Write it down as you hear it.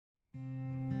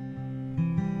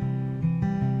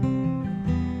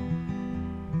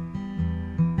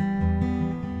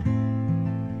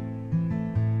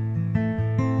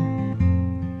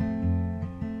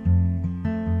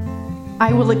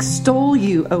I will extol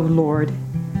you, O Lord,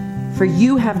 for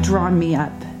you have drawn me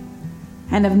up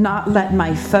and have not let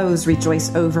my foes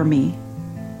rejoice over me.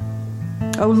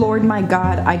 O Lord my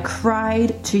God, I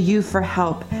cried to you for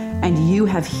help, and you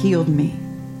have healed me.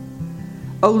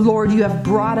 O Lord, you have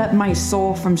brought up my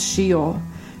soul from Sheol.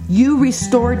 You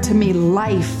restored to me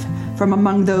life from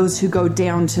among those who go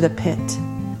down to the pit.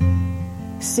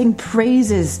 Sing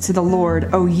praises to the Lord,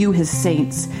 O you his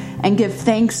saints, and give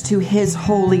thanks to his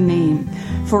holy name.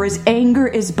 For his anger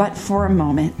is but for a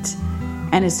moment,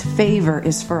 and his favor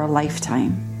is for a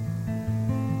lifetime.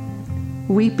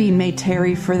 Weeping may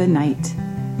tarry for the night,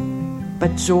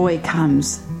 but joy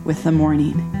comes with the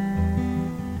morning.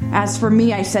 As for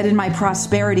me, I said in my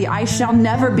prosperity, I shall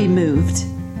never be moved.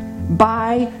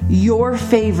 By your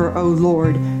favor, O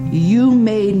Lord, you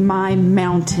made my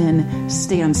mountain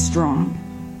stand strong.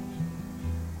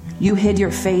 You hid your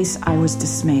face, I was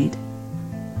dismayed.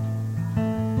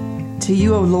 To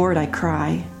you, O Lord, I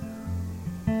cry.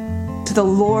 To the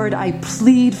Lord I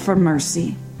plead for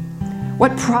mercy.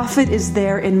 What profit is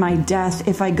there in my death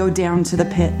if I go down to the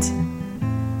pit?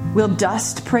 Will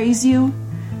dust praise you?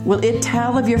 Will it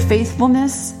tell of your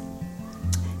faithfulness?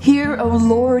 Hear, O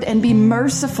Lord, and be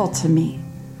merciful to me.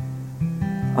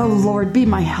 O Lord, be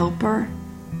my helper.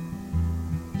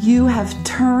 You have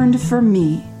turned for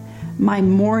me my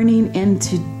mourning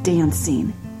into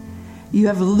dancing. You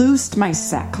have loosed my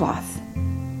sackcloth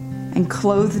and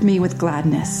clothed me with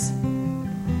gladness,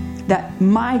 that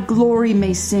my glory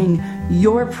may sing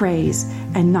your praise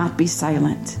and not be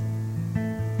silent.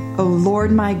 O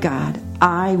Lord my God,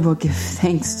 I will give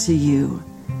thanks to you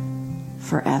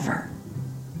forever.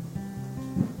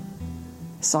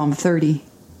 Psalm 30.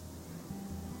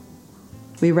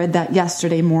 We read that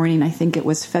yesterday morning. I think it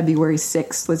was February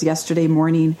 6th was yesterday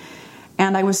morning.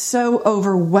 And I was so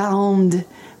overwhelmed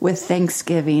with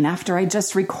thanksgiving. After I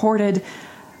just recorded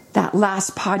that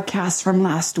last podcast from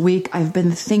last week, I've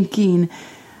been thinking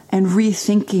and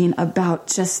rethinking about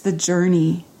just the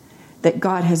journey that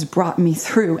God has brought me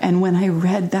through. And when I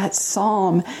read that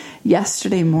psalm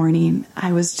yesterday morning,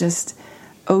 I was just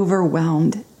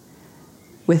overwhelmed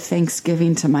with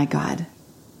thanksgiving to my God,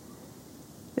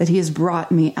 that he has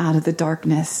brought me out of the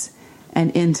darkness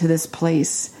and into this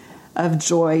place of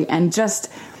joy. And just,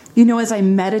 as I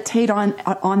meditate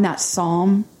on that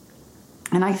psalm,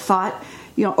 and I thought,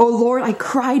 oh Lord, I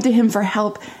cried to him for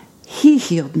help. He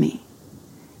healed me.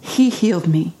 He healed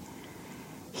me.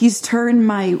 He's turned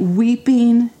my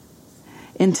weeping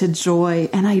into joy.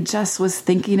 And I just was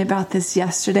thinking about this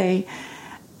yesterday,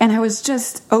 and I was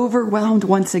just overwhelmed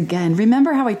once again.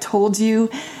 Remember how I told you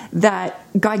that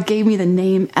God gave me the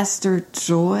name Esther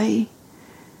Joy?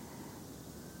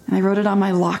 And I wrote it on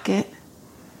my locket.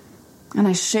 And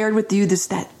I shared with you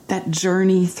that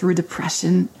journey through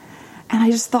depression. And I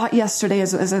just thought yesterday,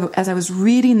 as I was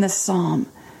reading this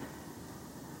psalm,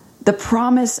 the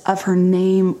promise of her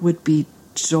name would be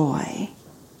joy.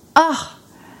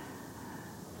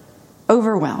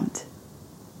 Overwhelmed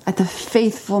at the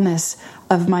faithfulness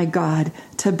of my God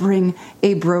to bring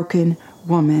a broken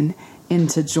woman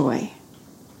into joy.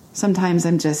 Sometimes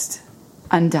I'm just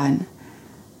undone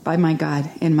by my God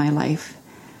in my life.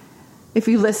 If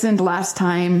you listened last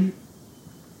time,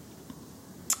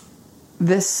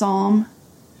 this psalm,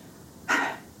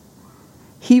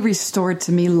 he restored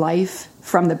to me life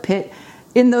from the pit.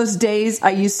 In those days, I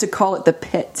used to call it the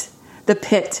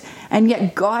pit. And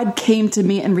yet God came to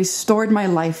me and restored my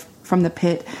life from the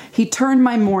pit. He turned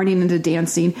my mourning into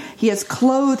dancing. He has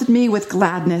clothed me with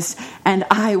gladness, and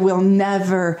I will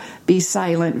never be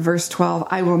silent. Verse 12,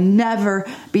 I will never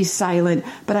be silent,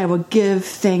 but I will give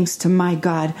thanks to my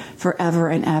God forever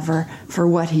and ever for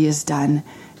what he has done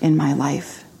in my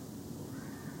life.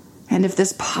 And if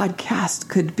this podcast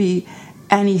could be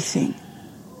anything,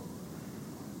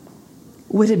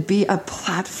 would it be a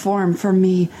platform for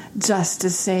me just to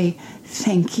say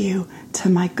thank you to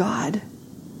my God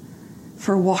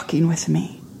for walking with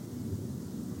me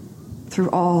through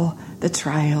all the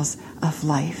trials of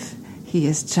life. He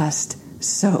is just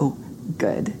so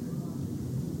good.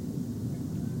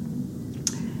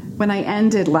 When I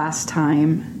ended last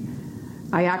time,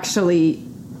 I actually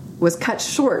was cut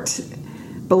short.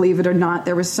 Believe it or not,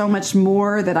 there was so much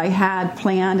more that I had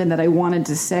planned and that I wanted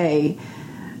to say.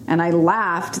 And I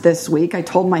laughed this week. I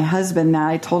told my husband that.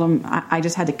 I told him I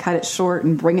just had to cut it short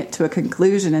and bring it to a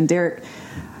conclusion. And Derek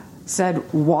said,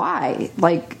 why?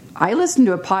 Like, I listened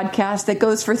to a podcast that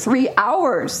goes for 3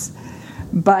 hours.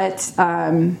 But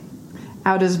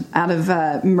out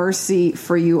of mercy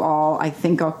for you all, I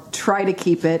think I'll try to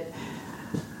keep it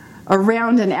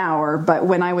around an hour. But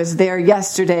when I was there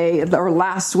yesterday or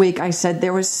last week, I said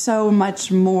there was so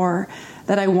much more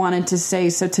that I wanted to say.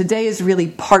 So today is really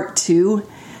part 2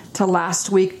 to last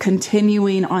week,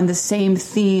 continuing on the same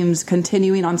themes,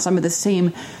 continuing on some of the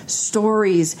same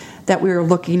stories that we were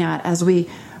looking at as we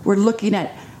were looking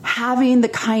at having the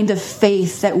kind of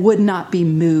faith that would not be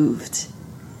moved.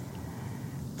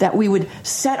 That we would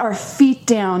set our feet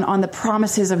down on the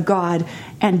promises of God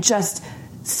and just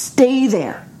stay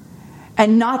there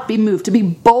and not be moved, to be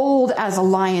bold as a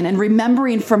lion, and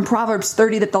remembering from Proverbs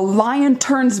 30 that the lion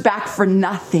turns back for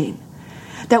nothing.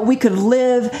 That we could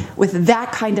live with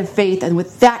that kind of faith and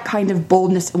with that kind of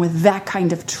boldness and with that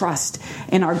kind of trust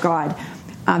in our God.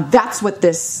 That's what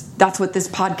this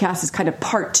podcast is, kind of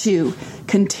part 2,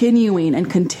 continuing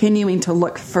to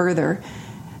look further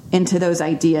into those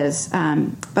ideas.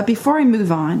 But before I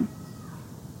move on,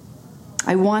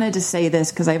 I wanted to say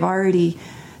this because I've already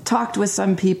talked with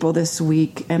some people this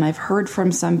week, and I've heard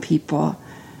from some people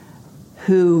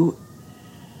who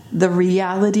the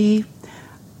reality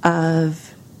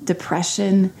of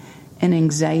depression and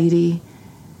anxiety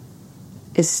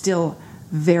is still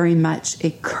very much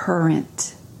a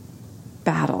current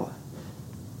battle.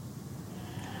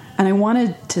 And I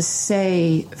wanted to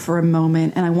say for a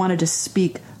moment, and I wanted to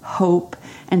speak hope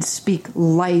and speak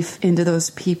life into those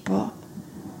people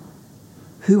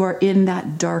who are in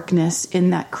that darkness,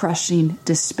 in that crushing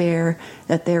despair,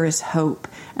 that there is hope.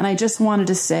 And I just wanted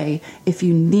to say, if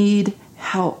you need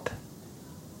help,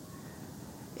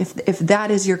 if that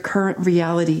is your current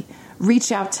reality,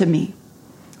 reach out to me.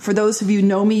 For those of you who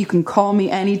know me, you can call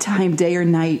me anytime, day or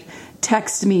night.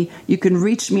 Text me. You can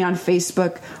reach me on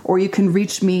Facebook, or you can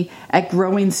reach me at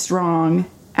Growing Strong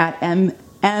at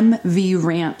MV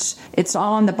Ranch. It's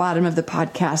all on the bottom of the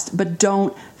podcast. But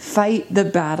don't fight the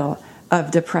battle of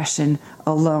depression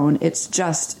alone. It's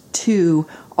just too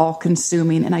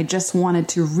all-consuming. And I just wanted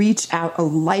to reach out a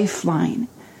lifeline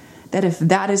that if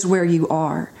that is where you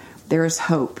are, there is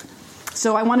hope.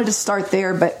 So I wanted to start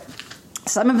there, but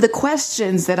some of the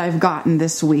questions that I've gotten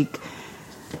this week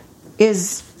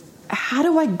is, how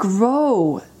do I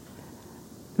grow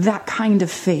that kind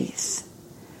of faith?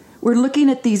 We're looking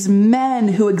at these men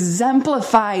who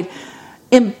exemplified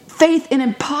faith in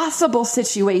impossible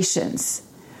situations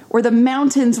where the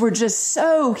mountains were just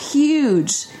so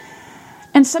huge.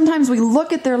 And sometimes we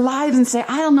look at their lives and say,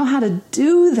 I don't know how to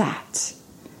do that.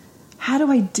 How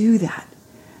do I do that?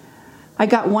 I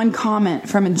got one comment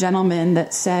from a gentleman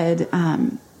that said,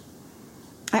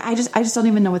 I just don't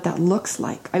even know what that looks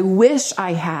like. I wish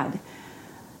I had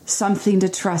something to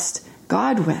trust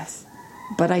God with,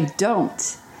 but I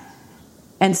don't.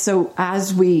 And so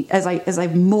as I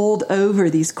mulled over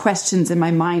these questions in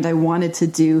my mind, I wanted to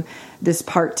do this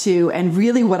part 2. And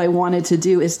really what I wanted to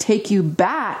do is take you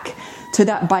back to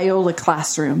that Biola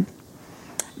classroom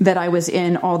that I was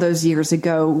in all those years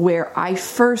ago, where I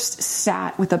first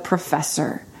sat with a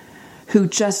professor who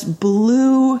just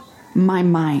blew my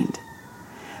mind.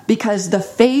 Because the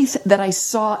faith that I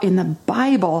saw in the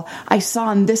Bible, I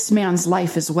saw in this man's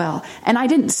life as well. And I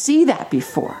didn't see that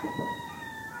before.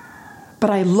 But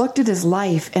I looked at his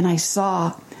life and I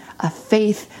saw a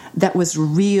faith that was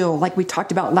real, like we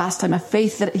talked about last time, a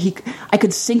faith that I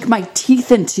could sink my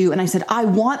teeth into. And I said, I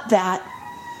want that.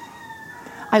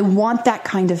 I want that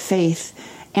kind of faith.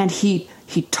 And he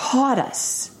taught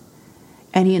us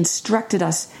and he instructed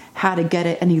us how to get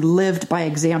it, and he lived by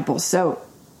example. So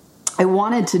I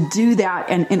wanted to do that.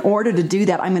 And in order to do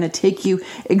that, I'm going to take you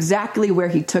exactly where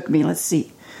he took me. Let's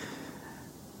see.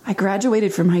 I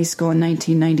graduated from high school in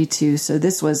 1992. So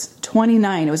this was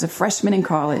 29. I was a freshman in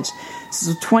college. This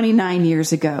was 29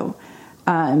 years ago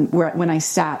when I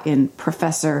sat in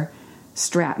Professor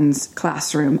Stratton's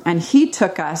classroom. And he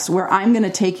took us where I'm going to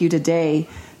take you today,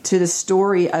 to the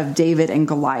story of David and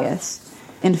Goliath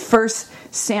in 1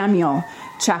 Samuel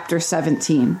chapter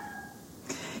 17.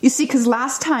 You see, because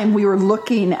last time we were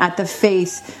looking at the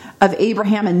faith of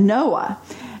Abraham and Noah,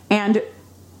 and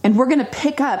we're going to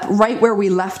pick up right where we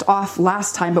left off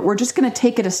last time, but we're just going to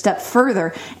take it a step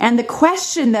further. And the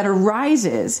question that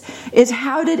arises is,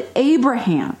 how did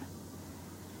Abraham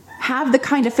have the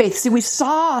kind of faith? See, we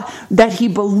saw that he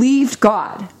believed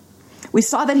God. We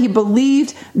saw that he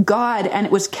believed God and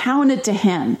it was counted to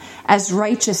him as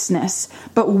righteousness.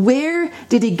 But where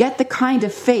did he get the kind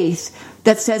of faith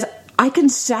that says, I can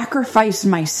sacrifice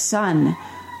my son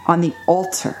on the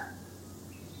altar?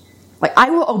 Like,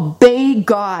 I will obey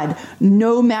God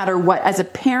no matter what. As a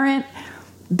parent,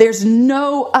 there's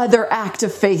no other act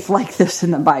of faith like this in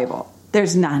the Bible.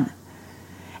 There's none.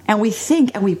 And we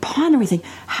think and we ponder, we think,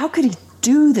 how could he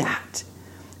do that?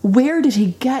 Where did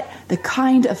he get the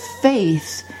kind of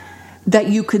faith that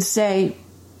you could say,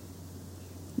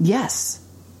 yes,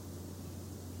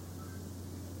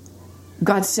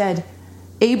 God said,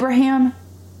 Abraham,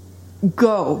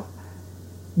 go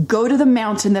to the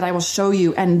mountain that I will show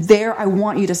you, and there I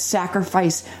want you to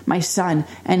sacrifice my son.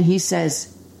 And he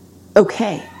says,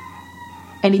 okay.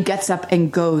 And he gets up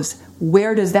and goes.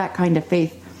 Where does that kind of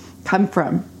faith come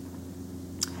from?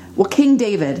 Well, King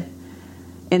David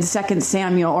in 2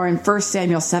 Samuel or in 1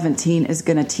 Samuel 17 is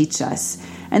going to teach us.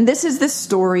 And this is the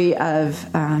story of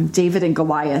David and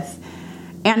Goliath.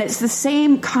 And it's the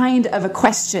same kind of a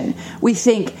question. We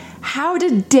think, how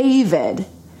did David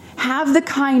have the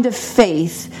kind of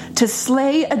faith to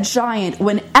slay a giant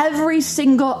when every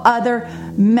single other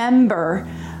member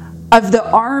of the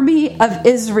army of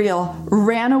Israel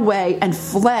ran away and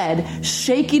fled,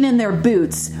 shaking in their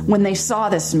boots when they saw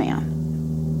this man?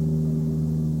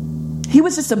 He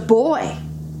was just a boy.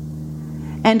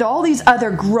 And all these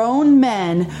other grown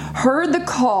men heard the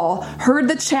call, heard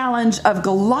the challenge of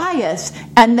Goliath,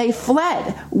 and they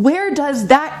fled. Where does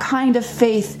that kind of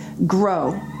faith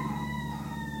grow?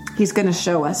 He's going to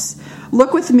show us.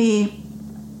 Look with me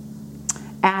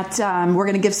at, we're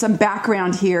going to give some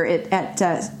background here at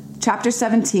chapter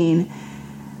 17.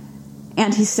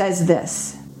 And he says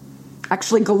this.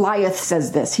 Actually, Goliath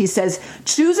says this. He says,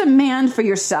 choose a man for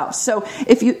yourself. So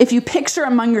if you picture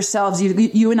among yourselves,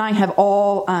 you and I have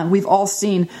all, we've all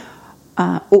seen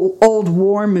old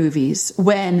war movies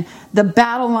when the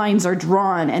battle lines are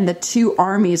drawn and the two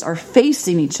armies are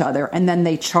facing each other and then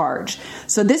they charge.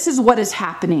 So this is what is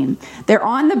happening. They're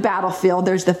on the battlefield.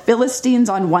 There's the Philistines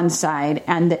on one side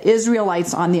and the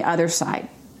Israelites on the other side.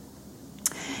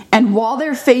 And while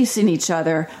they're facing each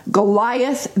other,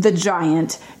 Goliath, the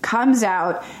giant, comes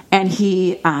out and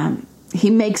he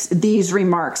makes these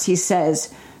remarks. He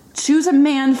says, choose a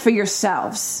man for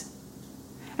yourselves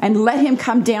and let him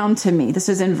come down to me. This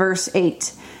is in verse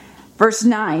 8. Verse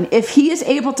 9, if he is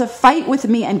able to fight with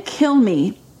me and kill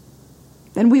me,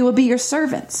 then we will be your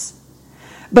servants.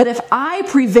 But if I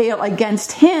prevail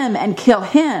against him and kill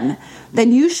him,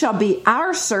 then you shall be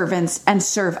our servants and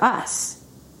serve us.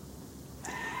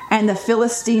 And the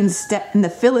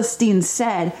Philistines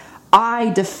said, I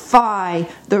defy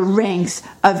the ranks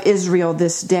of Israel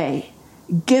this day.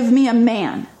 Give me a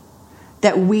man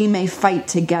that we may fight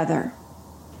together.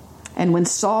 And when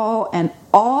Saul and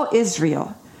all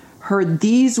Israel heard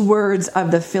these words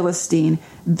of the Philistine,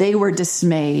 they were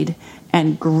dismayed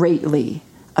and greatly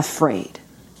afraid.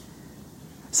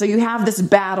 So you have this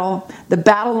battle. The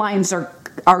battle lines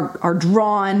are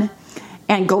drawn.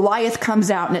 And Goliath comes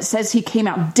out, and it says he came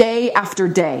out day after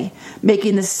day,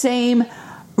 making the same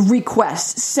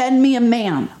request. Send me a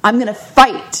man. I'm going to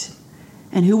fight.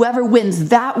 And whoever wins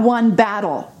that one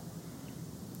battle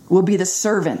will be the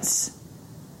servants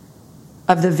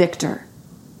of the victor.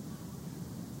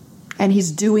 And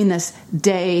he's doing this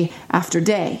day after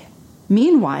day.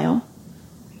 Meanwhile,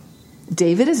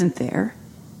 David isn't there.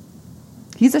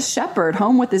 He's a shepherd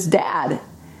home with his dad.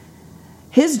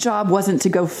 His job wasn't to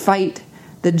go fight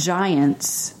the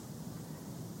giants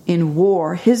in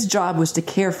war. His job was to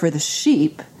care for the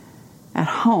sheep at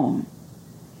home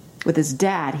with his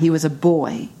dad. He was a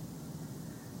boy.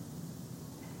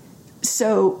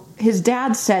 So his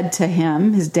dad said to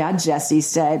him, his dad Jesse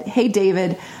said, hey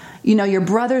David, you know, your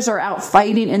brothers are out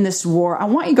fighting in this war. I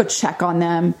want you to go check on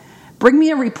them. Bring me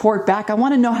a report back. I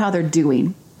want to know how they're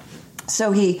doing.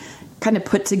 So he kind of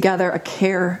put together a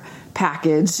care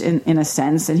package in a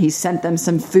sense, and he sent them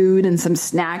some food and some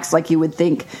snacks like you would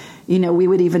think, you know, we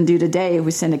would even do today if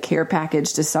we send a care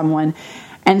package to someone.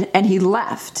 And he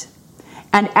left.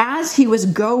 And as he was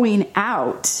going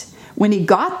out, when he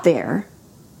got there,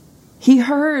 he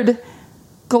heard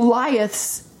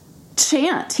Goliath's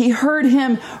chant. He heard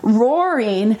him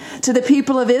roaring to the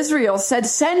people of Israel, said,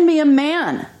 send me a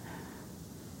man.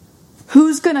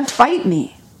 Who's going to fight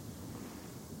me?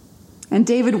 And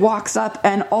David walks up,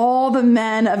 and all the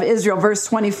men of Israel, verse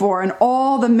 24, and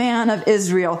all the men of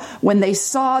Israel, when they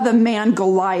saw the man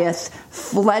Goliath,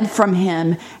 fled from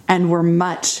him and were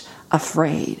much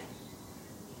afraid.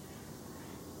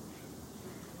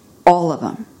 All of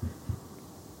them.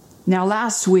 Now,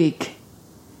 last week,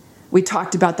 we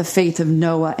talked about the faith of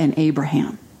Noah and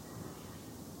Abraham.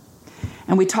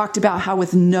 And we talked about how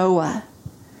with Noah,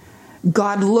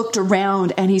 God looked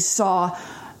around and he saw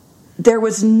there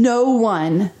was no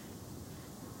one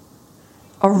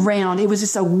around. It was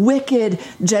just a wicked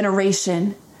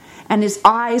generation. And his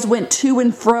eyes went to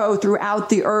and fro throughout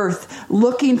the earth,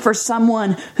 looking for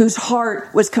someone whose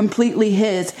heart was completely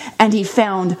his. And he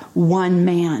found one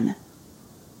man,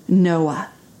 Noah.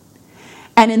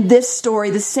 And in this story,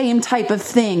 the same type of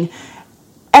thing.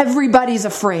 Everybody's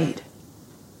afraid.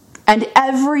 And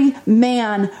every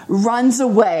man runs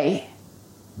away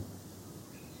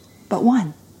but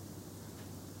one.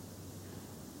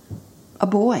 A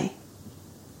boy.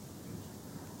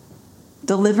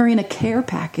 Delivering a care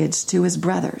package to his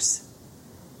brothers.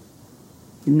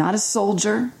 Not a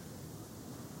soldier.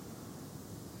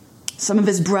 Some of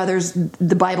his brothers,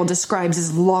 the Bible describes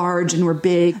as large and were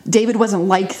big. David wasn't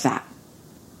like that.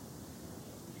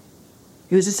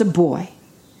 He was just a boy,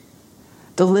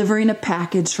 delivering a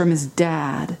package from his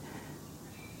dad,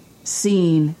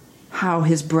 seeing how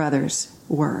his brothers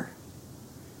were.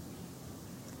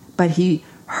 But he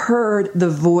heard the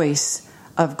voice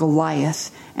of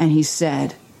Goliath, and he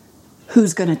said,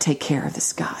 "Who's going to take care of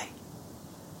this guy?"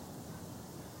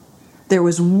 There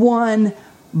was one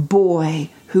boy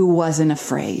who wasn't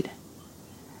afraid,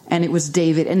 and it was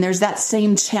David. And there's that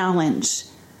same challenge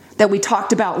that we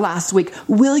talked about last week.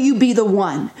 Will you be the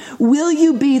one? Will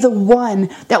you be the one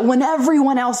that when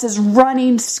everyone else is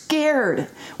running scared?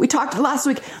 We talked last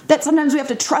week that sometimes we have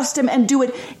to trust him and do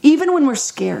it even when we're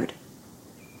scared.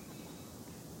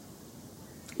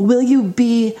 Will you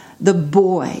be the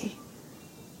boy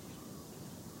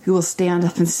who will stand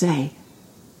up and say,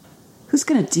 "Who's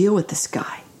going to deal with this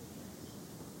guy?"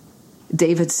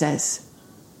 David says,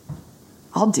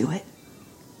 "I'll do it.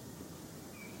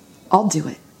 I'll do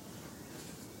it."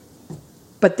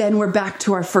 But then we're back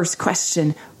to our first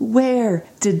question. Where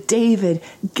did David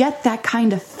get that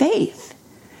kind of faith?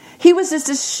 He was just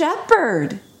a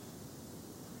shepherd,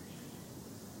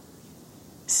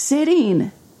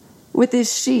 sitting with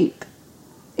his sheep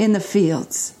in the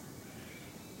fields.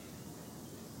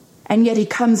 And yet he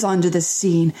comes onto the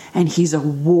scene and he's a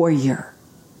warrior,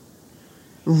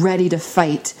 ready to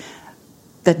fight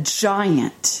the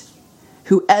giant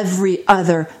who every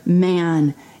other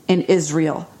man in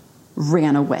Israel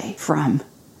ran away from.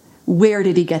 Where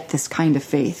did he get this kind of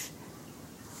faith?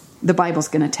 The Bible's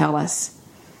going to tell us.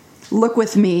 Look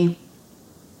with me.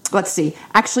 Let's see.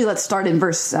 Actually, let's start in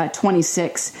verse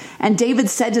 26. And David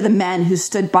said to the men who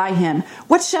stood by him,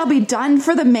 "What shall be done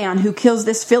for the man who kills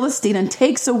this Philistine and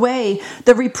takes away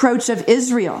the reproach of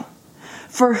Israel?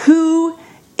 For who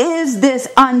is this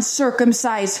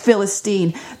uncircumcised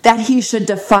Philistine that he should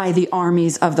defy the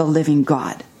armies of the living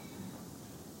God?"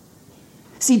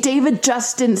 See, David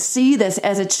just didn't see this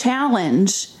as a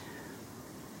challenge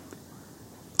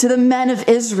to the men of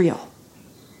Israel.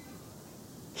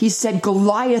 He said,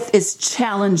 Goliath is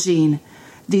challenging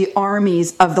the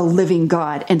armies of the living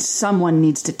God, and someone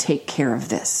needs to take care of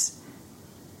this.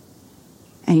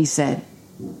 And he said,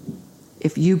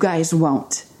 if you guys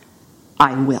won't,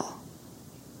 I will.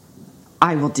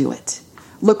 I will do it.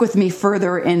 Look with me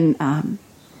further in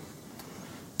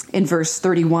verse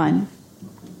 31.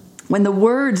 When the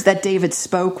words that David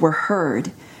spoke were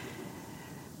heard,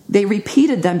 they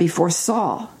repeated them before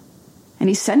Saul, and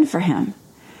he sent for him.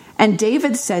 And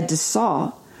David said to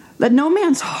Saul, "Let no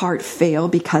man's heart fail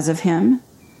because of him.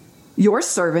 Your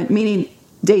servant," meaning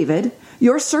David,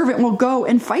 "your servant will go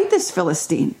and fight this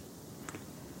Philistine."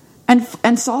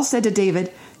 And Saul said to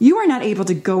David, "You are not able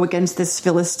to go against this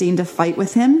Philistine to fight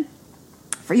with him,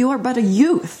 for you are but a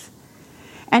youth,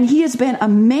 and he has been a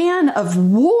man of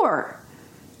war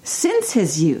since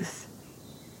his youth."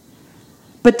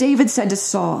 But David said to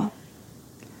Saul,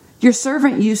 "Your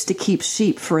servant used to keep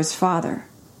sheep for his father.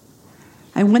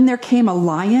 And when there came a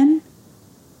lion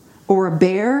or a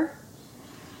bear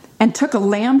and took a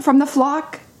lamb from the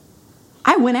flock,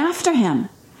 I went after him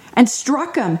and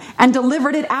struck him and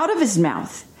delivered it out of his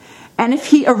mouth. And if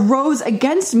he arose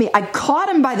against me, I caught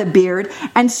him by the beard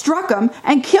and struck him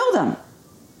and killed him.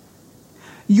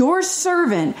 Your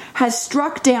servant has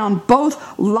struck down both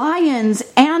lions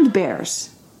and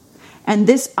bears, and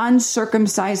this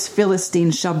uncircumcised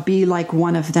Philistine shall be like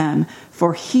one of them,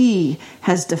 for he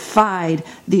has defied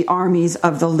the armies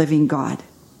of the living God."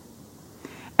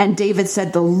 And David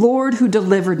said, "The Lord who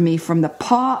delivered me from the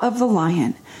paw of the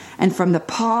lion and from the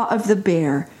paw of the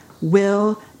bear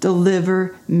will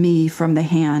deliver me from the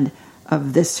hand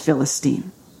of this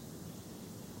Philistine."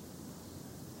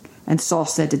 And Saul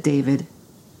said to David,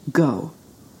 "Go,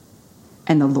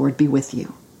 and the Lord be with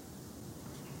you."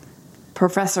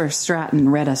 Professor Stratton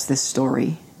read us this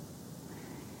story,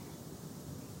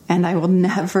 and I will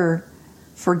never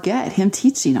forget him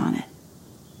teaching on it.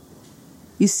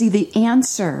 You see, the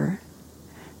answer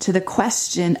to the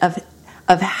question of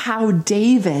how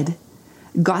David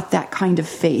got that kind of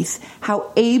faith,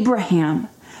 how Abraham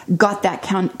got that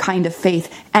kind of faith,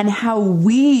 and how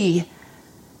we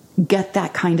get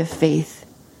that kind of faith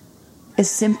is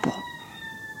simple.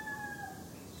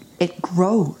 It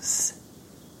grows.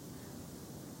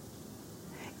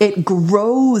 It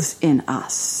grows in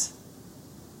us.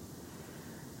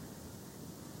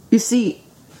 You see,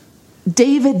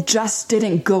 David just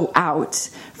didn't go out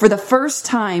for the first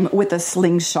time with a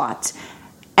slingshot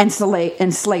and slay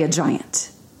a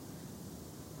giant.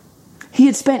 He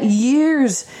had spent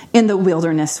years in the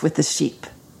wilderness with the sheep.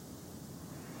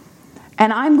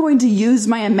 And I'm going to use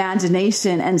my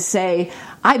imagination and say,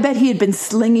 I bet he had been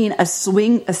slinging a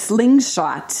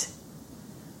slingshot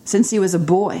since he was a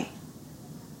boy.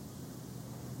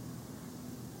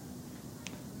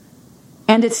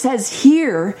 And it says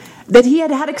here that he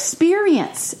had had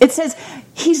experience. It says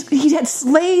he had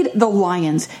slayed the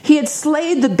lions. He had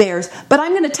slayed the bears. But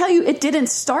I'm going to tell you, it didn't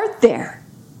start there.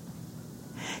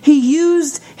 He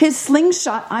used his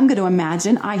slingshot. I'm going to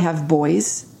imagine, I have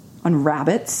boys, on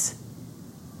rabbits.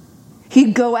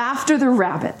 He'd go after the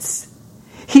rabbits.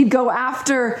 He'd go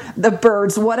after the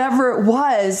birds, whatever it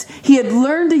was. He had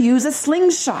learned to use a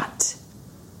slingshot.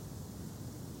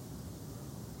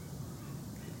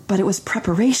 But it was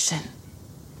preparation.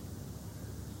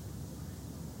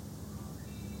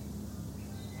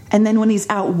 And then when he's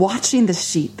out watching the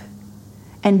sheep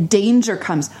and danger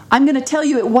comes, I'm going to tell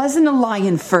you, it wasn't a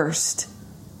lion first.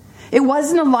 It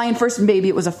wasn't a lion first. Maybe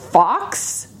it was a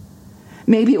fox.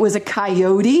 Maybe it was a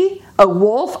coyote, a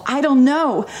wolf. I don't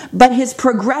know. But his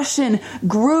progression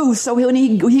grew. So when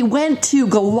he went to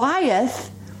Goliath,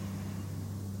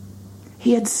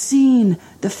 he had seen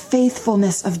the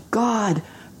faithfulness of God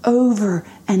over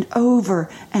and over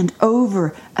and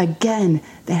over again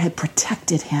that had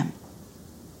protected him.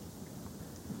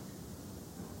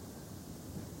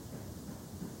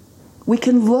 We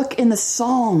can look in the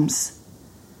Psalms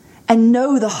and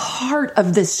know the heart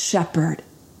of this shepherd.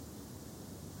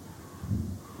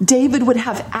 David would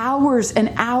have hours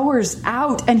and hours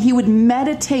out, and he would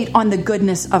meditate on the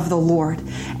goodness of the Lord.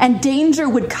 And danger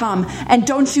would come, and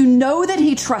don't you know that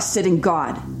he trusted in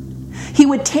God? He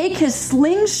would take his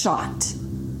slingshot,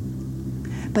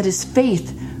 but his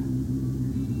faith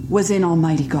was in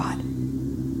Almighty God.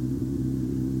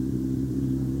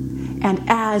 And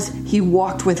as he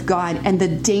walked with God and the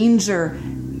danger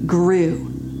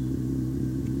grew,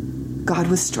 God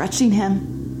was stretching him.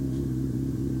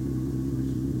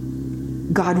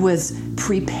 God was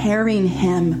preparing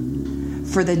him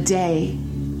for the day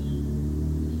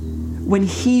when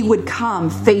he would come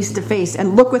face to face.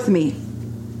 And look with me.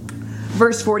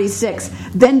 Verse 46.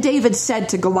 Then David said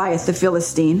to Goliath the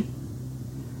Philistine,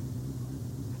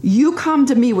 "You come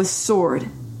to me with sword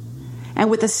and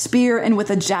with a spear and with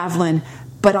a javelin,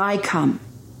 but I come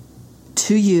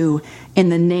to you in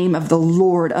the name of the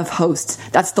Lord of hosts."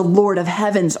 That's the Lord of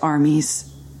heaven's armies.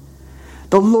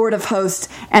 The Lord of hosts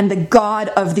and the God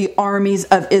of the armies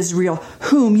of Israel,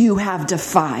 whom you have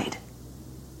defied.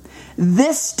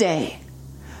 This day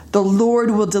the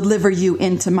Lord will deliver you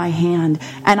into my hand,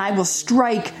 and I will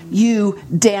strike you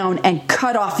down and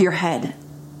cut off your head.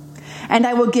 And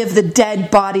I will give the dead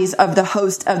bodies of the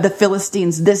host of the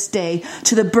Philistines this day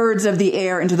to the birds of the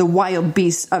air and to the wild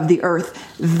beasts of the earth,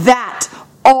 that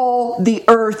all the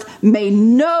earth may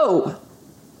know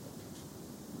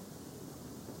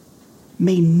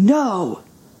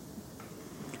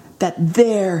that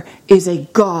there is a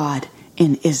God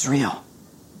in Israel.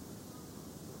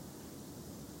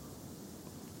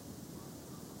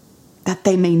 That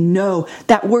they may know.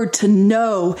 That word to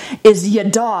know is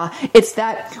yada. It's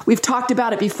that, we've talked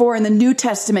about it before in the New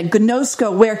Testament,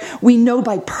 gnosko, where we know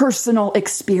by personal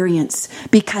experience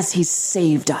because he's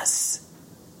saved us.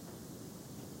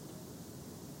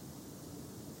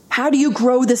 How do you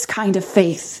grow this kind of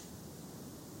faith?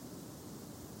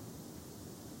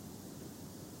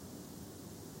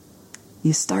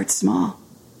 You start small.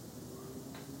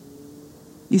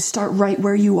 You start right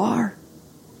where you are,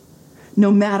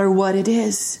 no matter what it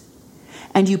is,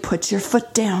 and you put your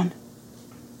foot down.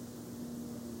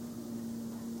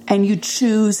 And you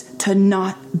choose to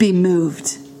not be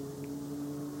moved.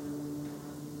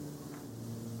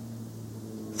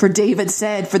 For David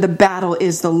said, "For the battle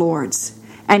is the Lord's,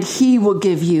 and he will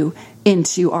give you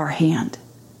into our hand."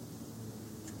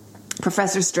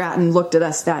 Professor Stratton looked at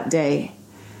us that day,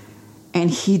 and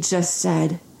he just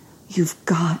said, "You've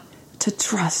got to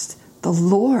trust the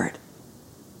Lord."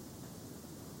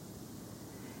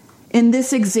 In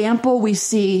this example, we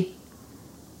see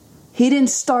he didn't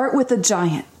start with a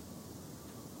giant.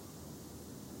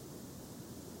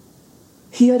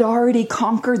 He had already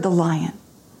conquered the lion.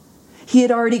 He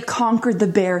had already conquered the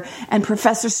bear. And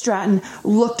Professor Stratton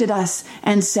looked at us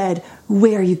and said,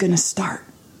 "Where are you going to start?"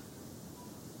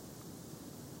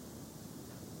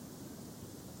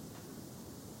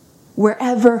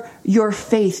 Wherever your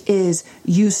faith is,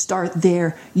 you start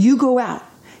there. You go out.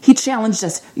 He challenged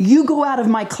us. You go out of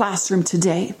my classroom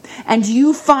today and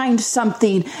you find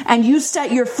something and you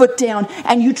set your foot down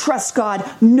and you trust God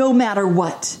no matter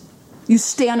what. You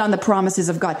stand on the promises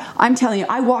of God. I'm telling you,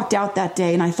 I walked out that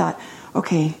day and I thought,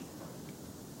 okay,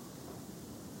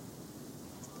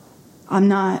 I'm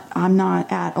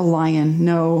not at a lion.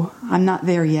 No, I'm not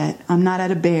there yet. I'm not at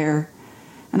a bear.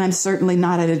 And I'm certainly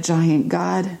not at a giant.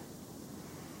 God,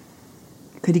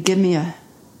 could you give me a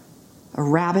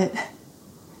rabbit?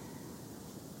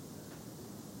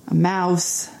 A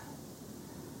mouse?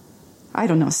 I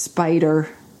don't know, spider.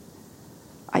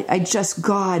 I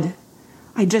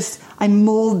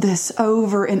mulled this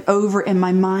over and over in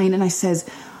my mind, and I says,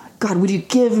 God, would you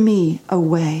give me a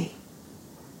way?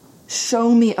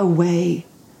 Show me a way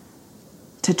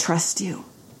to trust you.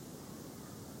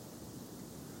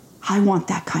 I want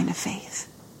that kind of faith.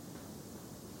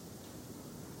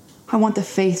 I want the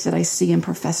faith that I see in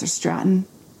Professor Stratton.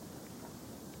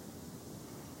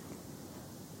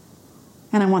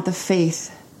 And I want the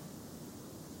faith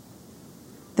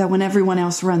that when everyone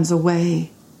else runs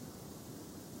away,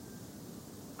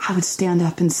 I would stand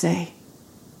up and say,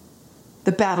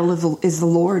 the battle is the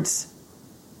Lord's,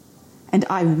 and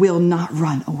I will not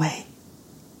run away.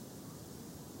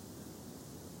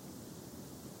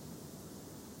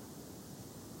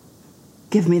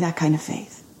 Give me that kind of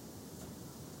faith.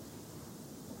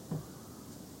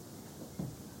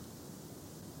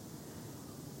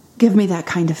 Give me that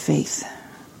kind of faith.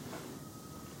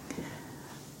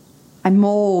 I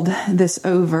mulled this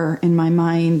over in my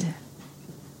mind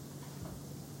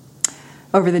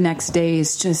over the next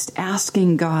days, just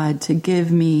asking God to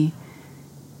give me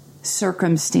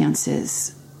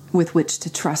circumstances with which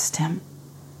to trust him,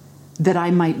 that I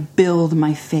might build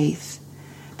my faith,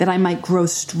 that I might grow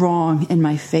strong in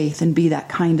my faith and be that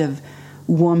kind of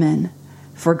woman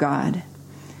for God.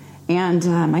 And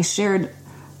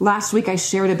last week I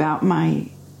shared about my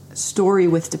story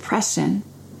with depression.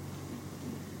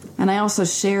 And I also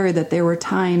shared that there were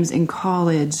times in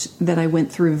college that I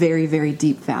went through very, very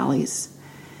deep valleys.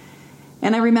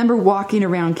 And I remember walking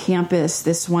around campus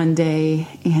this one day,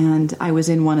 and I was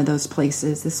in one of those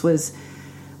places. This was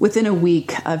within a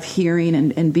week of hearing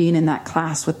and being in that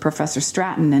class with Professor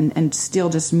Stratton and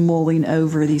still just mulling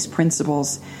over these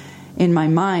principles in my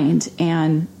mind.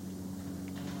 And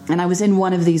I was in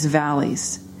one of these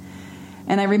valleys.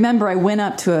 And I remember I went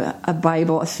up to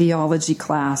a theology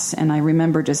class, and I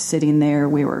remember just sitting there.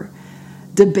 We were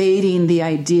debating the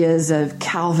ideas of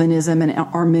Calvinism and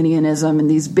Arminianism and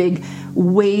these big,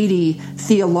 weighty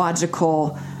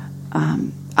theological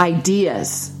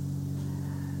ideas.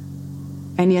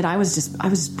 And yet I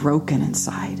was broken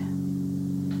inside.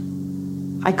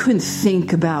 I couldn't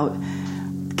think about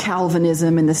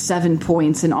Calvinism and the 7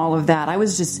 points and all of that. I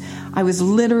was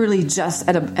literally just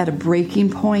at a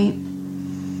breaking point.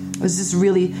 I was just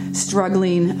really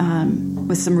struggling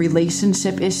with some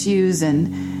relationship issues,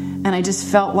 and I just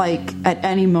felt like at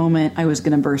any moment I was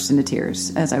going to burst into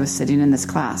tears as I was sitting in this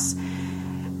class.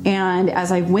 And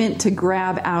as I went to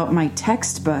grab out my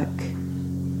textbook,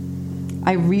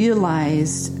 I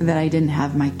realized that I didn't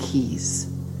have my keys.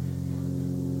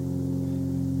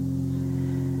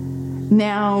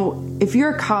 Now, if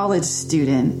you're a college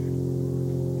student,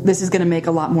 this is going to make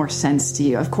a lot more sense to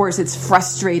you. Of course, it's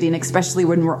frustrating, especially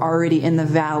when we're already in the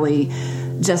valley,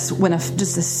 just when a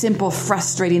simple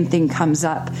frustrating thing comes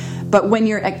up. But when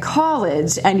you're at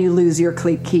college and you lose your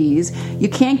keys, you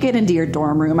can't get into your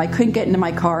dorm room. I couldn't get into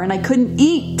my car, and I couldn't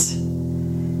eat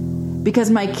because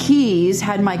my keys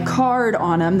had my card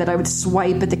on them that I would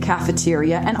swipe at the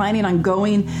cafeteria, and planning on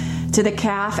going to the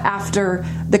caf after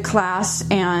the class,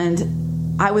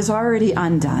 and I was already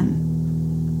undone.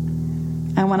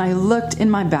 And when I looked in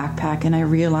my backpack and I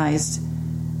realized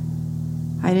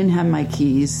I didn't have my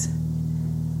keys,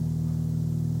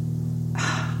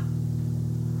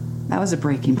 that was a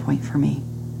breaking point for me.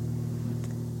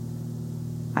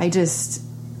 I just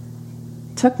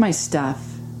took my stuff,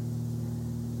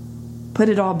 put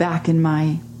it all back in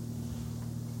my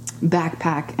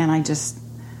backpack, and I just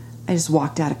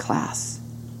walked out of class.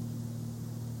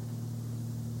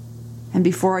 And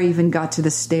before I even got to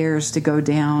the stairs to go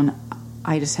down,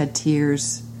 I just had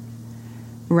tears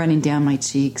running down my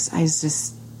cheeks.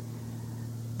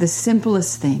 The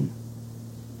simplest thing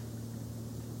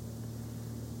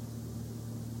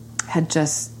had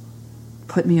just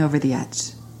put me over the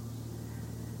edge.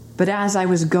 But as I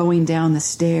was going down the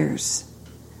stairs,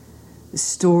 the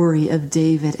story of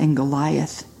David and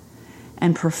Goliath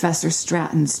and Professor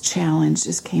Stratton's challenge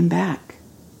just came back.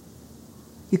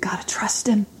 You got to trust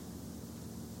him.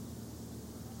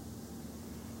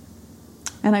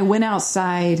 And I went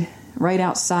outside Right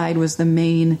outside was the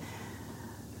main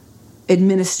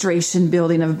administration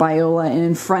building of Biola, and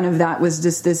in front of that was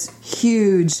just this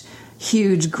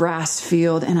huge grass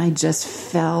field, and I just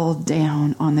fell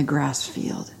down on the grass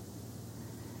field.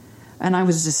 And I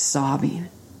was just sobbing.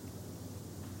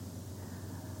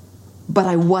 But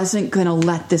I wasn't going to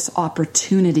let this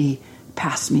opportunity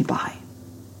pass me by.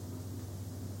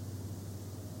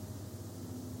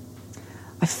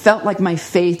 I felt like my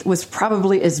faith was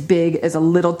probably as big as a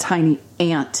little tiny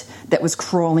ant that was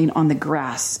crawling on the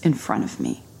grass in front of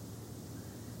me.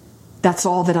 That's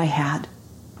all that I had.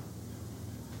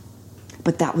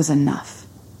 But that was enough.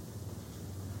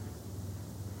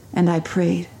 And I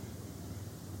prayed,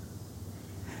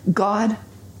 God,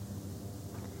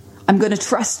 I'm going to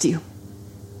trust you.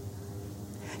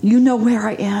 You know where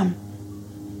I am.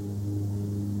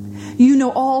 You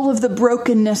know all of the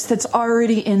brokenness that's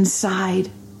already inside.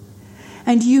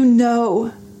 And you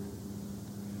know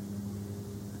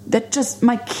that just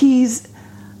my keys,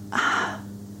 at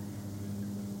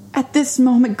this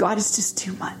moment, God, is just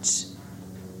too much.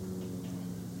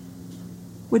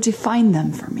 Would you find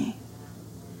them for me?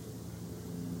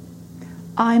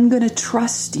 I'm going to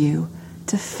trust you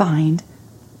to find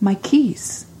my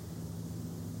keys.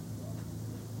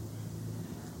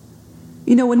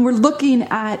 You know, when we're looking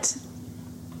at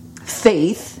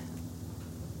faith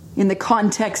in the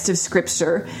context of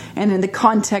Scripture and in the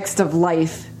context of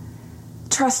life,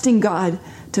 trusting God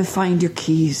to find your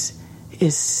keys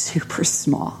is super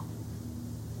small.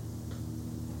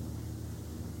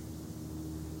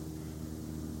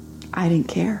 I didn't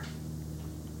care.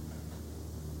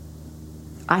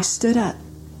 I stood up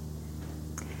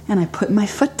and I put my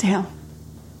foot down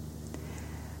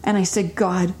and I said,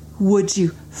 God, would you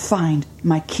find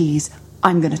my keys?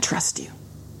 I'm going to trust you.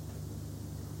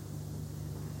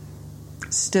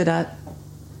 Stood up,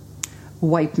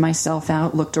 wiped myself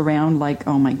out, looked around like,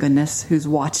 oh my goodness, who's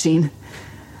watching?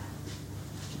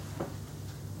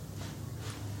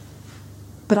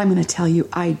 But I'm going to tell you,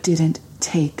 I didn't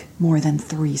take more than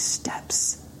 3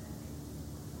 steps.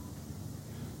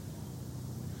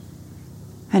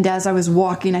 And as I was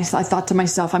walking, I thought to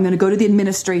myself, I'm going to go to the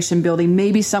administration building.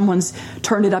 Maybe someone's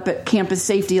turned it up at campus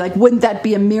safety. Like, wouldn't that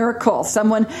be a miracle?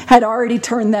 Someone had already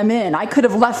turned them in. I could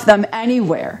have left them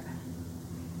anywhere.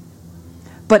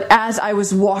 But as I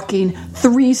was walking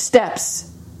 3 steps,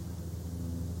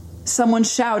 someone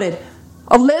shouted,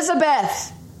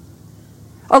 Elizabeth!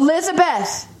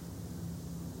 Elizabeth!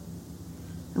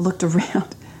 I looked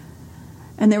around,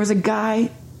 and there was a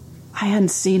guy I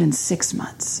hadn't seen in 6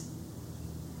 months.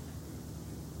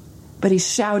 But he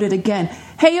shouted again,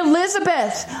 hey,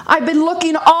 Elizabeth, I've been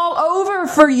looking all over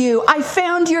for you. I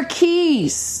found your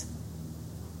keys.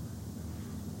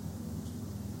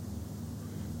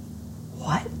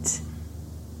 What?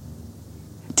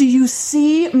 Do you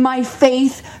see my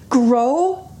faith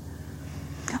grow?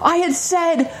 I had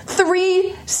said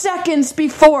 3 seconds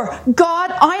before,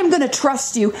 God, I'm going to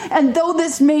trust you. And though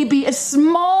this may be as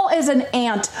small as an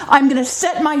ant, I'm going to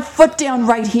set my foot down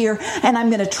right here and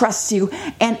I'm going to trust you.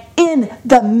 And in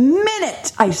the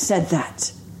minute I said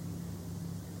that,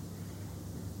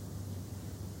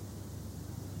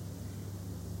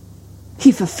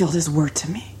 he fulfilled his word to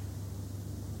me.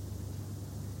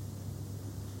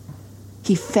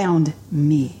 He found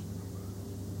me.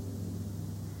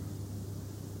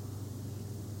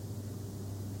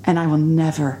 And I will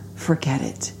never forget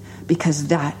it, because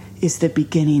that is the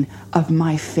beginning of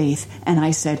my faith. And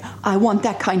I said, I want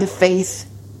that kind of faith.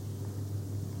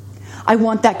 I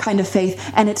want that kind of faith.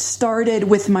 And it started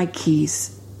with my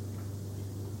keys.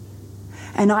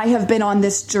 And I have been on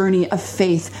this journey of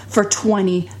faith for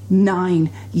 29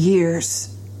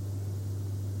 years.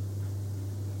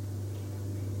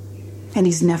 And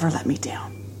he's never let me down.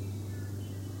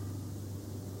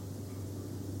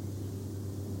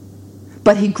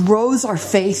 But he grows our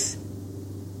faith.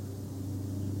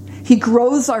 He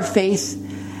grows our faith.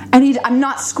 And I'm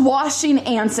not squashing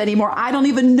ants anymore. I don't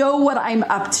even know what I'm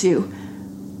up to.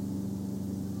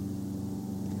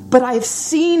 But I have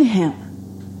seen him.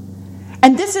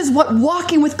 And this is what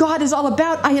walking with God is all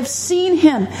about. I have seen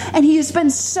him. And he has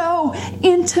been so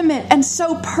intimate and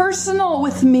so personal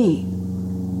with me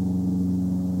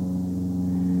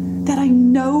that I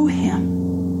know him.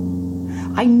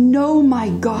 I know my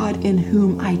God in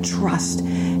whom I trust,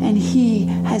 and he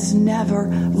has never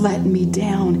let me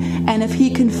down. And if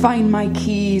he can find my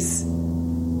keys,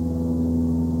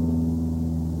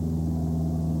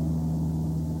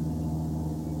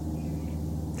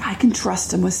 I can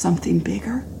trust him with something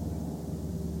bigger.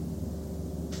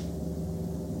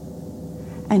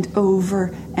 and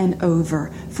over and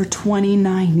over. For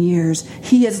 29 years,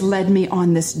 he has led me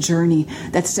on this journey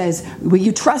that says, will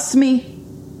you trust me?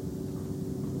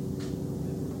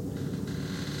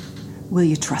 Will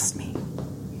you trust me?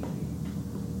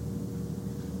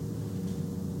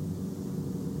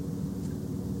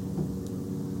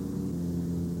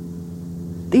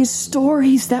 These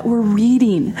stories that we're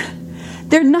reading,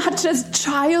 they're not just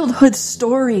childhood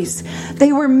stories.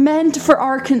 They were meant for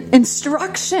our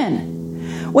instruction.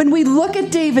 When we look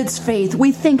at David's faith,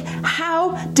 we think,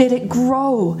 how did it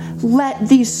grow? Let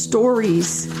these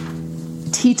stories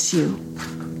teach you.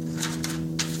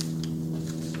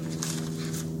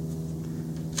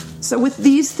 So with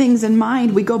these things in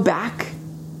mind, we go back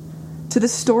to the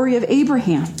story of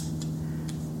Abraham.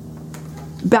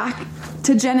 Back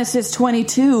to Genesis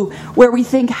 22, where we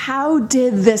think, how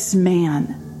did this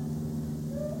man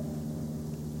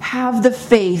have the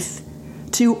faith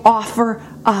to offer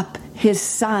up his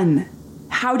son?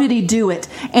 How did he do it?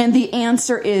 And the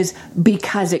answer is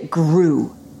because it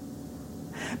grew.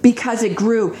 Because it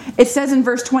grew. It says in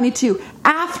verse 22,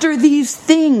 after these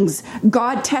things,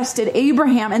 God tested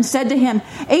Abraham and said to him,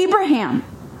 Abraham.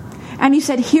 And he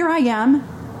said, here I am.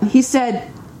 He said,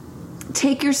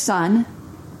 take your son,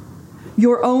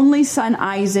 your only son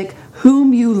Isaac,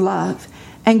 whom you love,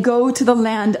 and go to the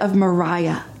land of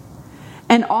Moriah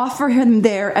and offer him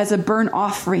there as a burnt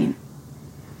offering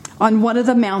on one of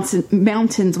the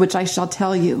mountains which I shall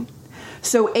tell you.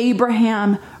 So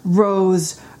Abraham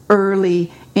rose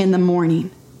early in the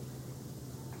morning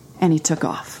and he took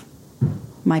off.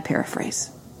 My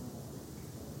paraphrase.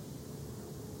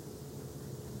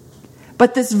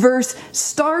 But this verse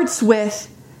starts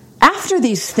with, after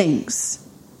these things.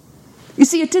 You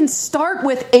see, it didn't start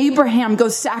with Abraham, go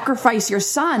sacrifice your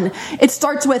son. It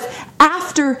starts with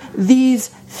after these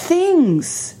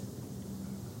things.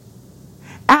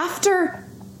 After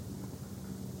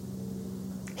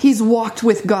he's walked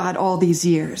with God all these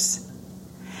years.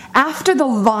 After the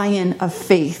lion of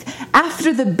faith.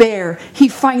 After the bear, he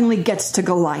finally gets to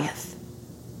Goliath.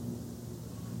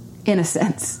 In a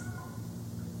sense.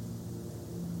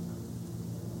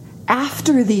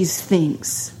 After these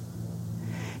things.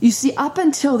 You see, up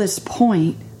until this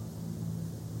point,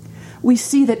 we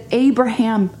see that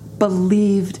Abraham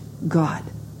believed God.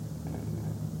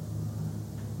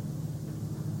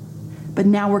 But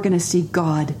now we're going to see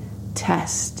God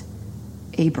test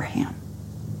Abraham.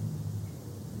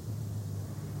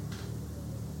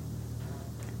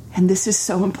 And this is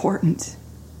so important.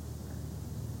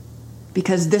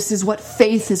 Because this is what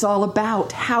faith is all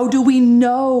about. How do we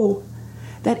know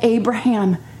that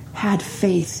Abraham had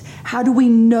faith? How do we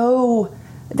know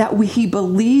that he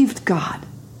believed God?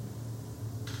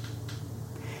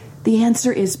 The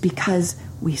answer is because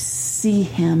we see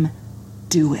him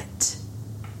do it.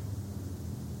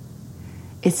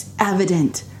 It's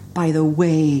evident by the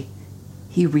way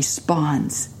he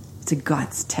responds to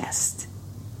God's test.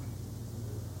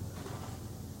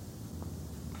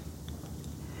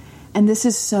 And this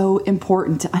is so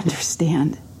important to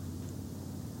understand.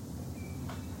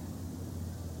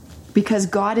 Because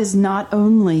God is not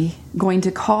only going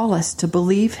to call us to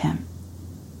believe him,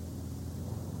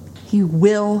 he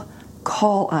will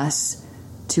call us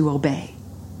to obey.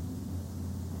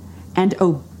 And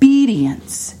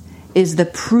obedience is the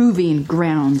proving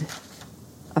ground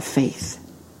of faith.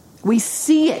 We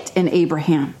see it in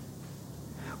Abraham.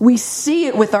 We see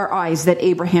it with our eyes that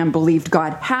Abraham believed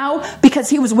God. How? Because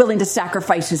he was willing to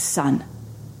sacrifice his son.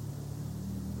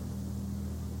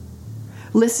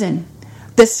 Listen.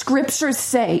 The scriptures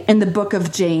say in the book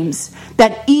of James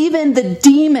that even the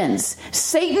demons,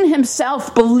 Satan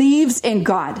himself, believes in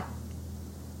God.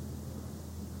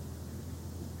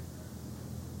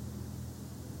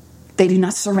 They do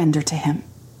not surrender to him.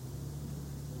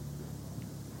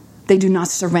 They do not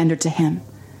surrender to him.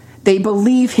 They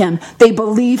believe him. They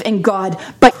believe in God.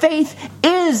 But faith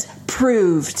is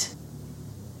proved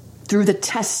through the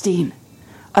testing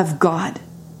of God.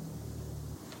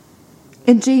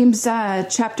 In James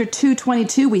chapter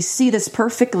 2:22, we see this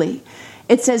perfectly.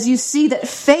 It says, you see that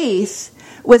faith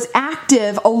was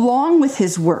active along with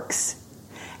his works,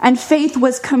 and faith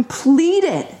was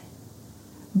completed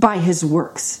by his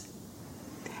works.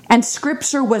 And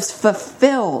scripture was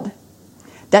fulfilled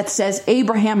that says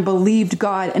Abraham believed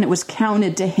God and it was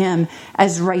counted to him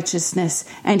as righteousness,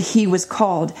 and he was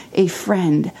called a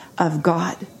friend of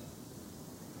God.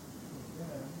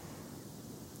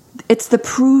 It's the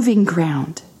proving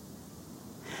ground.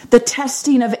 The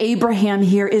testing of Abraham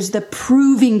here is the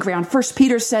proving ground. 1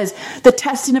 Peter says the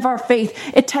testing of our faith,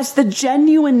 it tests the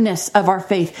genuineness of our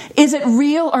faith. Is it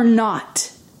real or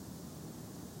not?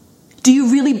 Do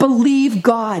you really believe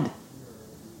God?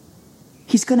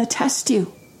 He's going to test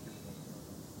you.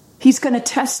 He's going to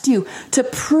test you to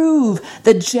prove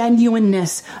the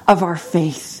genuineness of our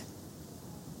faith.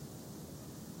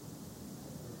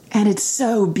 And it's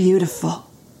so beautiful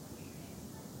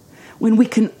when we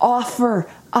can offer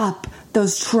up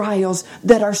those trials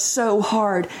that are so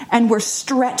hard and we're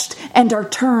stretched and are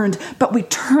turned, but we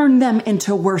turn them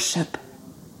into worship.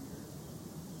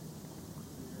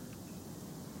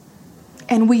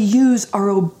 And we use our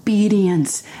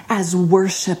obedience as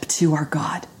worship to our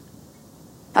God.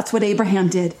 That's what Abraham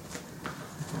did.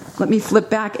 Let me flip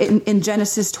back in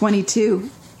Genesis 22.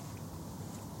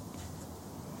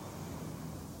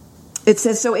 It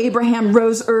says, so Abraham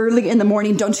rose early in the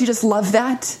morning. Don't you just love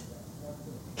that?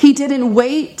 He didn't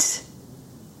wait.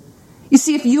 You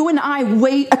see, if you and I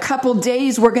wait a couple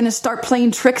days, we're going to start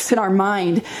playing tricks in our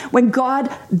mind. When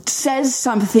God says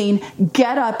something,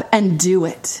 get up and do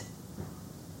it.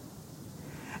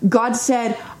 God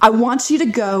said, I want you to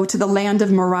go to the land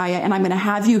of Moriah, and I'm going to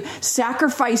have you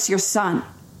sacrifice your son.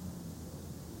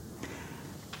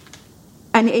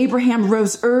 And Abraham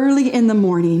rose early in the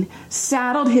morning,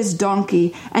 saddled his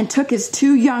donkey, and took his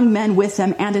 2 young men with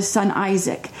him and his son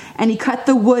Isaac. And he cut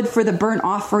the wood for the burnt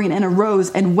offering and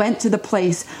arose and went to the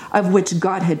place of which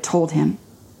God had told him.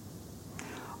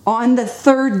 On the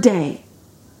 3rd day,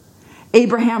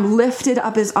 Abraham lifted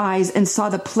up his eyes and saw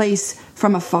the place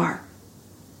from afar.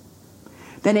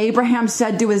 Then Abraham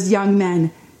said to his young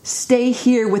men, stay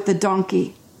here with the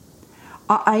donkey.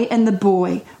 I and the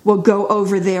boy will go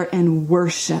over there and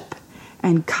worship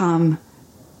and come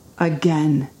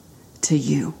again to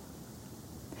you.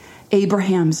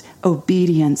 Abraham's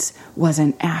obedience was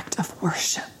an act of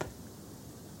worship.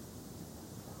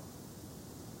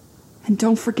 And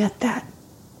don't forget that.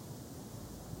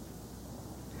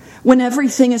 When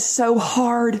everything is so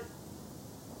hard,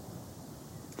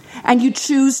 and you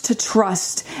choose to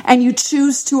trust, and you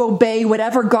choose to obey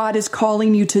whatever God is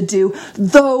calling you to do,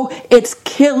 though it's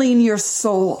killing your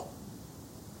soul,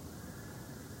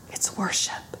 it's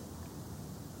worship.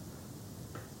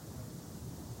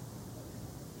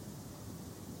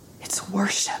 It's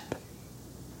worship.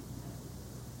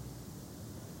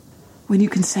 When you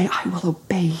can say, I will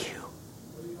obey you,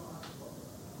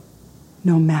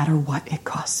 no matter what it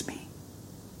costs me.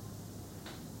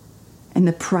 And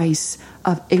the price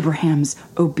of Abraham's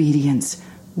obedience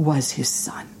was his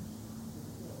son.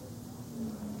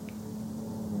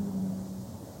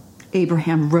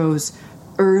 Abraham rose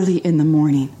early in the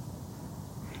morning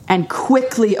and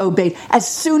quickly obeyed. As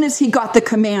soon as he got the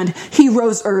command, he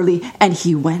rose early and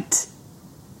he went.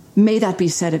 May that be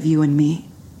said of you and me.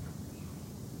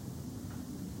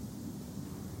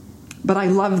 But I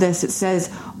love this. It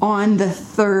says, on the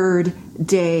 3rd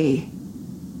day,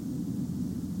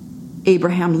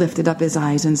 Abraham lifted up his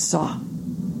eyes and saw.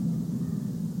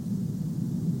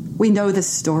 We know this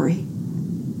story.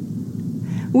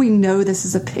 We know this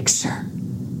is a picture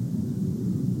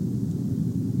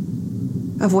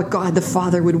of what God the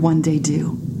Father would one day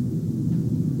do.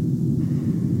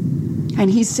 And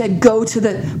he said, go to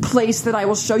the place that I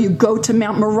will show you. Go to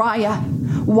Mount Moriah.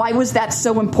 Why was that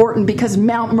so important? Because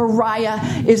Mount Moriah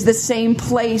is the same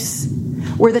place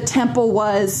where the temple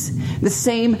was, the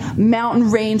same mountain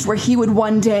range where he would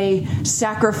one day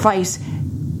sacrifice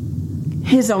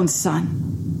his own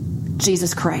son,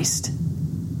 Jesus Christ.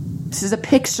 This is a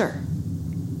picture.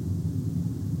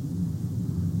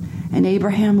 And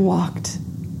Abraham walked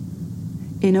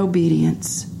in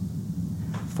obedience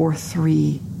for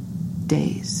 3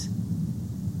 days.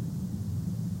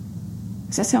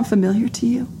 Does that sound familiar to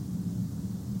you?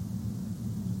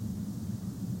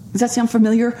 Does that sound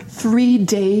familiar? 3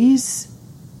 days?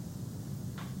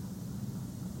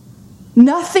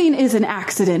 Nothing is an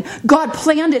accident. God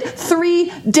planned it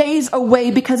 3 days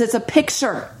away because it's a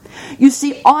picture. You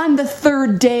see, on the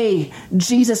 3rd day,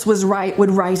 Jesus would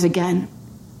rise again.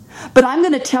 But I'm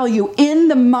going to tell you, in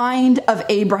the mind of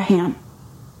Abraham,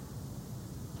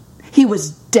 he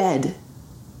was dead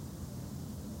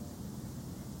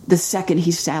the second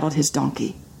he saddled his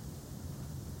donkey.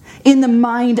 In the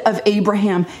mind of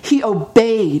Abraham, he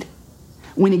obeyed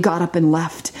when he got up and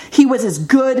left. He was as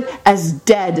good as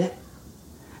dead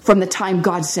from the time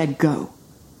God said go.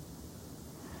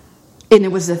 And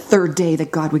it was the 3rd day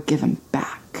that God would give him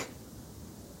back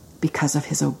because of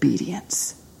his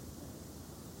obedience.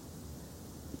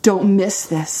 Don't miss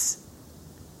this.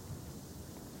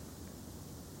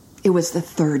 It was the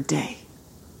 3rd day.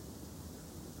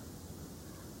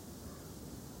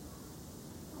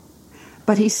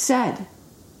 But he said,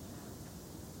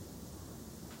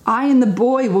 I and the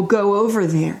boy will go over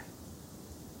there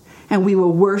and we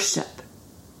will worship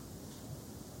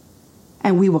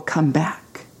and we will come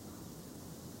back.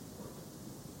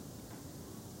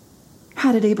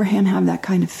 How did Abraham have that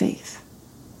kind of faith?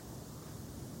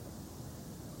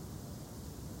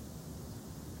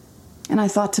 And I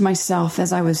thought to myself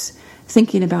as I was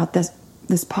thinking about this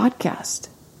podcast,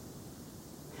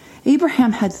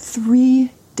 Abraham had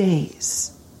 3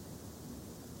 days.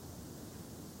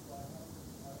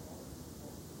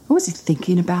 What was he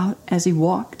thinking about as he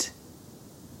walked?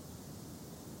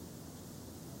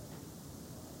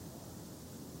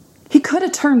 He could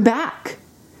have turned back.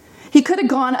 He could have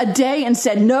gone a day and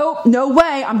said, "Nope, no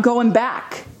way, I'm going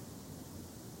back."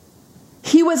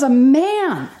 He was a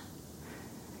man.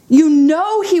 You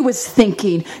know he was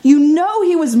thinking. You know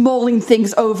he was mulling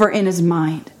things over in his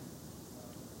mind.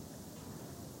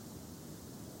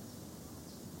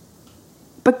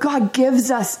 But God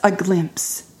gives us a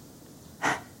glimpse.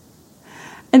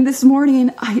 And this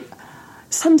morning,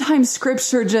 sometimes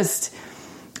scripture just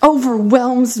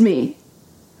overwhelms me.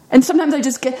 And sometimes I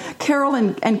just get, Carol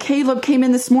and Caleb came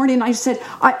in this morning and I said,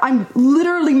 I'm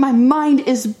literally, my mind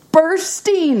is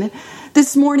bursting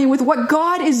this morning with what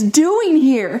God is doing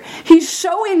here. He's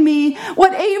showing me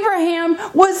what Abraham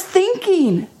was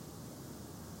thinking.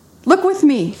 Look with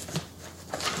me.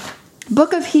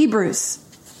 Book of Hebrews.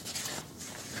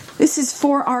 This is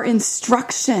for our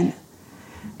instruction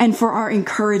and for our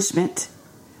encouragement.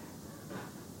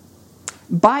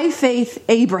 By faith,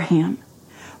 Abraham,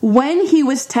 when he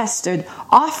was tested,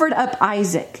 offered up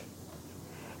Isaac.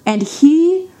 And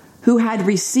he who had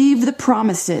received the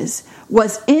promises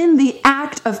was in the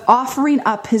act of offering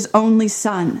up his only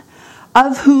son,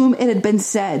 of whom it had been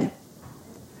said,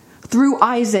 "Through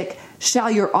Isaac shall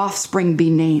your offspring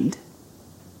be named."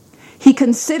 He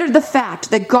considered the fact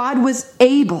that God was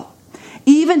able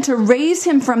even to raise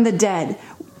him from the dead,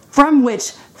 from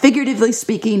which, figuratively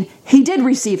speaking, he did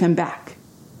receive him back.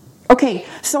 Okay,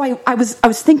 so I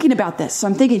was thinking about this. So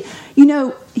I'm thinking,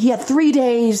 he had 3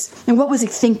 days, and what was he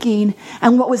thinking,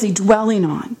 and what was he dwelling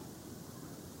on?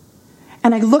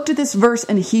 And I looked at this verse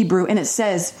in Hebrew, and it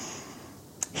says,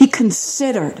 he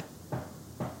considered.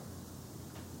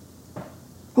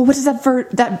 Well, what does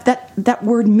that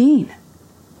word mean?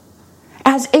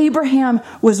 As Abraham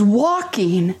was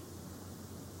walking,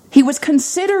 he was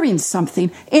considering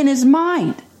something in his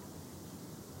mind.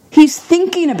 He's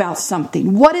thinking about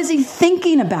something. What is he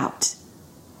thinking about?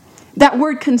 That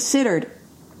word considered,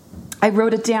 I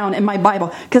wrote it down in my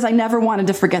Bible because I never wanted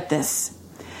to forget this.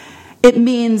 It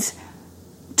means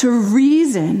to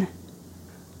reason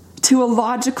to a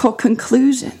logical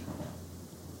conclusion.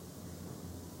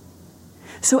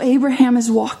 So Abraham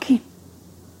is walking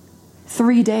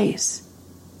 3 days.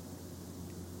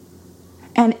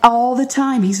 And all the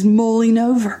time he's mulling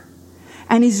over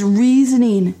and he's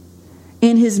reasoning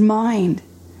in his mind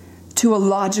to a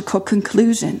logical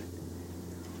conclusion.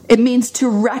 It means to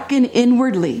reckon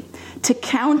inwardly, to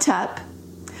count up,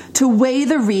 to weigh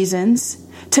the reasons,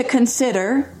 to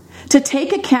consider, to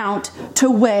take account,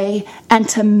 to weigh, and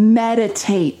to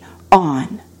meditate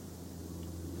on.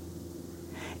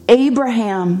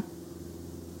 Abraham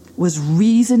was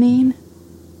reasoning,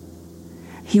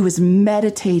 he was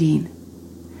meditating,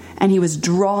 and he was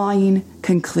drawing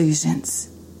conclusions.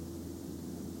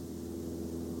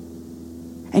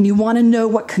 And you want to know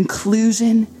what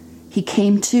conclusion he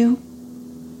came to?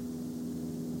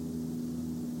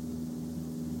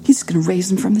 He's going to raise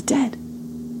him from the dead.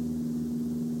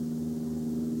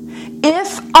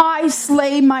 If I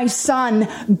slay my son,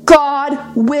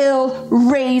 God will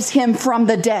raise him from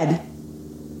the dead.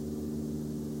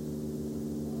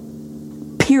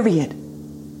 Period.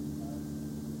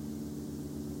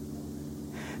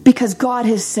 Because God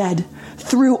has said,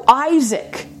 through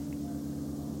Isaac,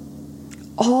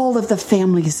 all of the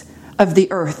families of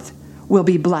the earth will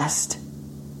be blessed.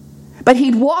 But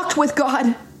he'd walked with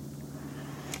God.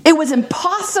 It was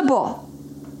impossible.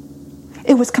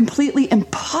 It was completely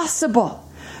impossible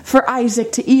for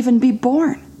Isaac to even be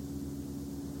born.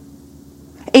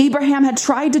 Abraham had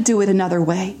tried to do it another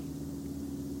way.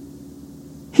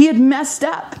 He had messed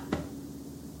up.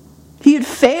 He had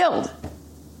failed.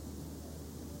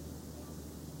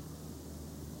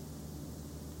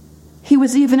 He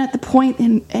was even at the point,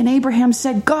 and Abraham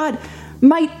said, God,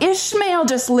 might Ishmael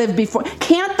just live before?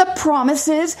 Can't the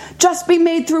promises just be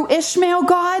made through Ishmael,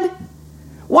 God?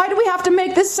 Why do we have to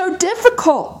make this so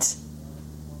difficult?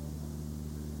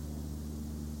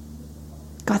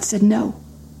 God said, no.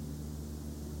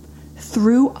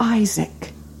 Through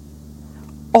Isaac,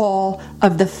 all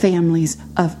of the families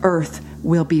of earth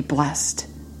will be blessed.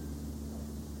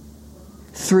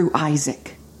 Through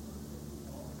Isaac,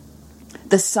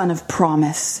 the son of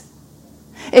promise.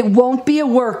 It won't be a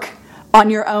work on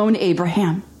your own,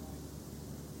 Abraham.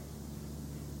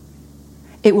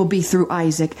 It will be through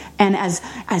Isaac. And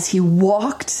as he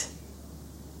walked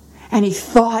and he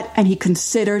thought and he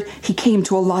considered, he came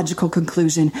to a logical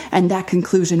conclusion. And that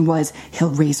conclusion was,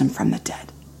 he'll raise him from the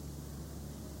dead.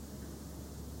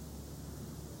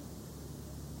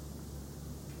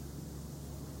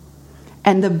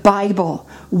 And the Bible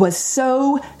was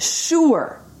so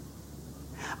sure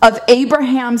of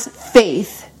Abraham's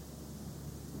faith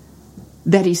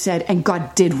that he said, and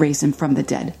God did raise him from the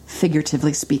dead,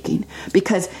 figuratively speaking,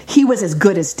 because he was as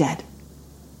good as dead.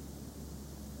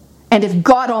 And if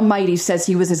God Almighty says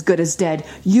he was as good as dead,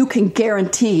 you can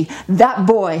guarantee that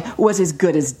boy was as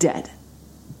good as dead.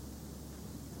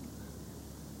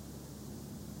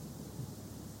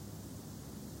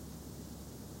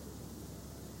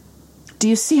 Do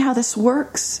you see how this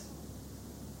works?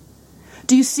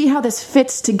 Do you see how this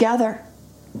fits together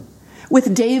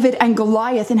with David and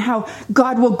Goliath, and how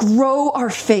God will grow our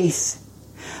faith?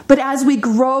 But as we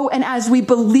grow and as we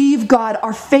believe God,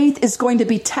 our faith is going to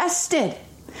be tested,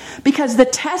 because the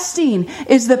testing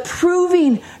is the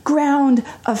proving ground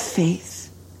of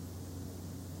faith.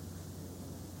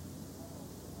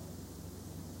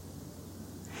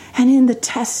 And in the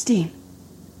testing,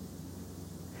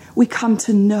 we come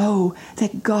to know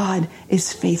that God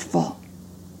is faithful.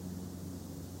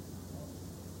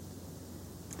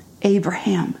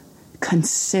 Abraham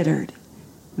considered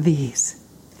these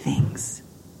things.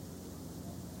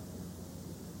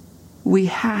 We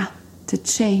have to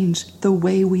change the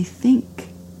way we think.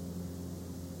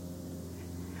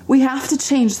 We have to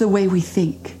change the way we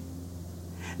think.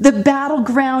 The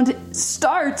battleground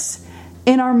starts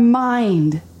in our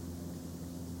mind.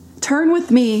 Turn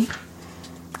with me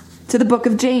to the book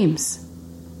of James.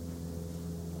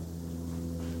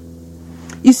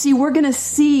 You see, we're going to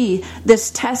see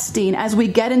this testing as we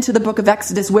get into the book of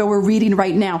Exodus, where we're reading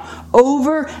right now,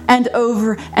 over and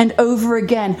over and over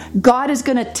again. God is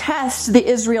going to test the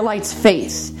Israelites'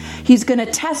 faith. He's going to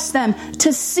test them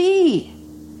to see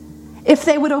if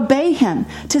they would obey him,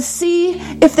 to see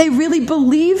if they really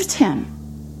believed him.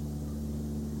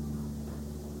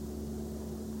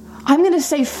 I'm going to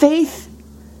say faith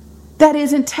that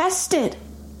isn't tested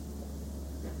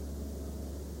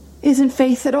isn't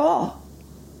faith at all.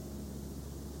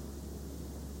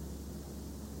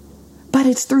 But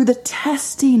it's through the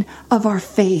testing of our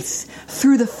faith,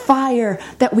 through the fire,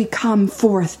 that we come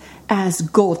forth as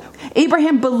gold.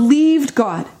 Abraham believed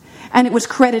God, and it was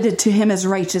credited to him as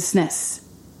righteousness.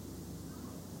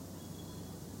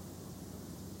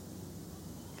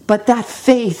 But that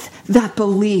faith, that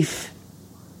belief,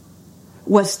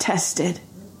 was tested,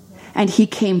 and he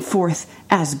came forth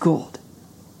as gold.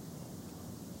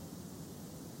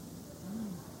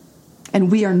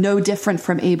 And we are no different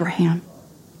from Abraham.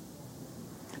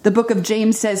 The book of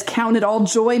James says, "Count it all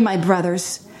joy, my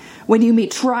brothers, when you meet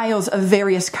trials of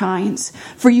various kinds.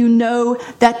 For you know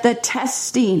that the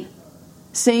testing,"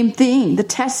 same thing, the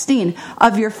testing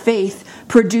of your faith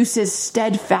produces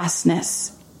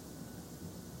steadfastness.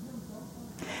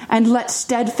 And let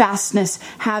steadfastness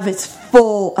have its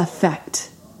full effect,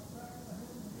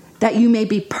 that you may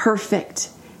be perfect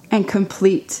and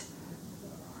complete,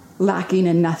 lacking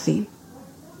in nothing.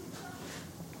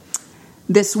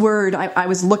 This word, I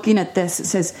was looking at this, it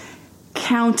says,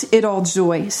 count it all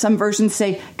joy. Some versions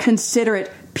say, consider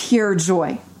it pure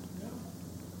joy.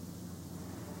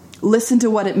 Listen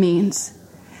to what it means.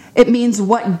 It means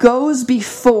what goes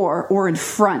before or in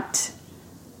front,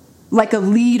 like a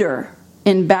leader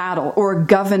in battle or a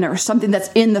governor, something that's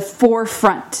in the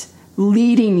forefront,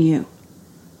 leading you.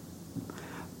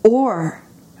 Or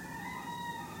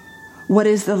what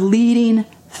is the leading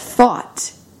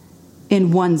thought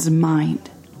in one's mind?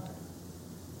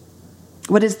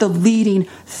 What is the leading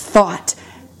thought?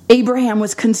 Abraham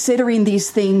was considering these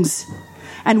things.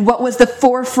 And what was the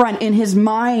forefront in his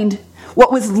mind?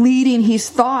 What was leading his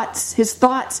thoughts?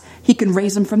 He can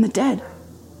raise them from the dead.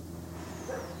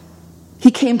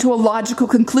 He came to a logical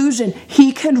conclusion.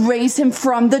 He can raise him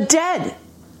from the dead.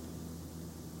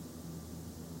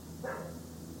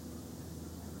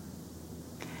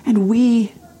 And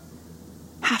we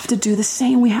have to do the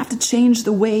same. We have to change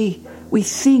the way we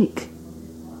think.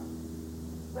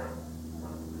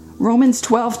 Romans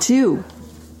 12:2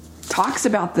 talks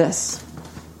about this.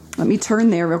 Let me turn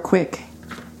there real quick.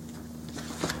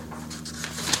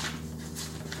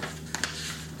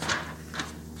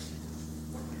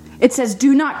 It says,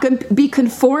 do not be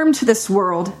conformed to this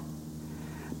world,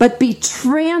 but be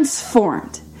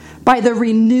transformed by the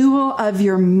renewal of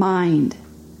your mind,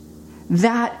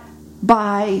 that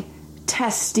by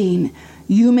testing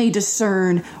you may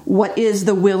discern what is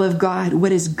the will of God,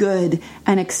 what is good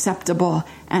and acceptable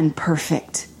and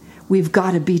perfect. We've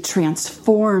got to be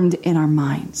transformed in our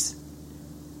minds.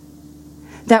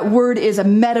 That word is a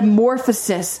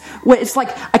metamorphosis. It's like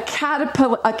a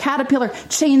caterpillar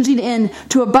changing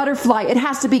into a butterfly. It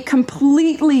has to be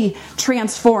completely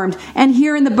transformed. And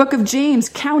here in the book of James,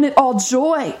 count it all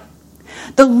joy.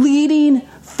 The leading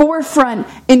forefront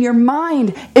in your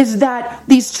mind is that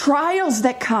these trials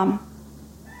that come,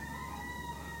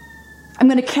 I'm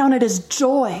going to count it as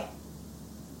joy.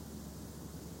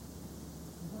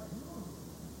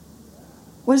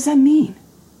 What does that mean?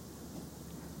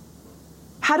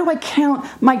 How do I count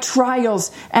my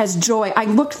trials as joy? I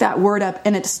looked that word up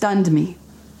and it stunned me.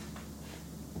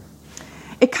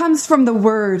 It comes from the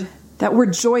word, that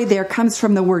word joy there comes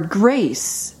from the word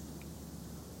grace.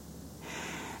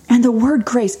 And the word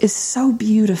grace is so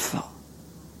beautiful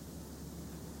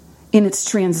in its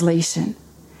translation.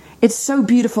 It's so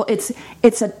beautiful. It's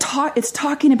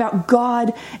talking about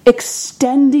God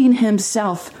extending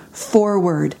himself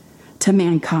forward to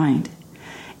mankind.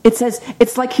 It says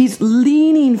it's like he's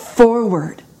leaning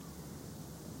forward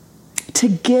to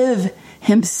give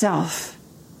himself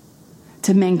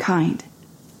to mankind.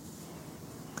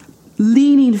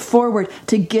 Leaning forward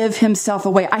to give himself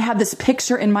away. I have this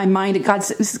picture in my mind. God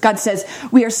says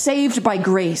we are saved by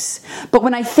grace. But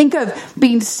when I think of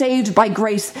being saved by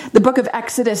grace, the book of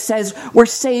Exodus says we're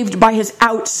saved by his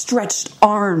outstretched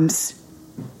arms.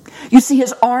 You see,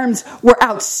 his arms were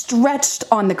outstretched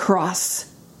on the cross.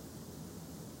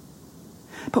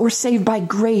 But we're saved by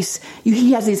grace.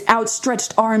 He has these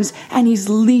outstretched arms and he's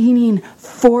leaning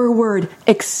forward,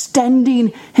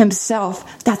 extending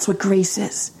himself. That's what grace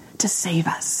is, to save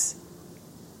us.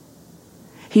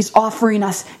 He's offering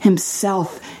us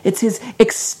himself. It's his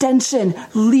extension,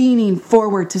 leaning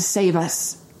forward to save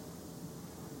us.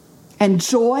 And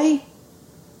joy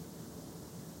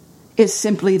is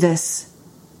simply this: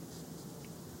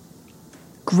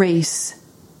 grace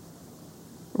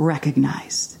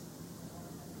recognized.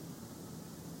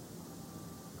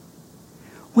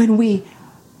 When we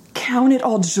count it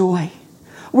all joy,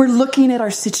 we're looking at our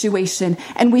situation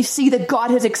and we see that God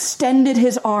has extended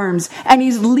his arms and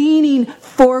he's leaning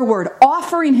forward,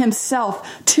 offering himself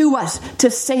to us to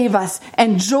save us.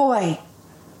 And joy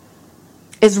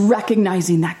is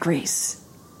recognizing that grace.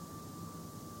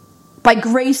 By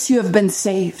grace you have been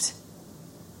saved.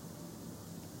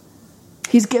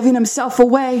 He's giving himself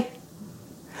away.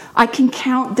 I can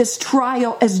count this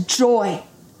trial as joy.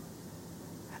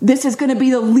 This is going to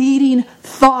be the leading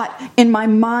thought in my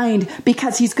mind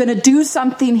because he's going to do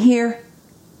something here.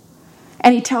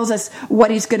 And he tells us what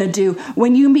he's going to do.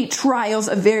 When you meet trials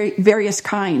of various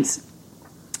kinds,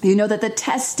 you know that the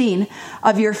testing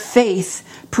of your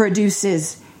faith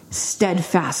produces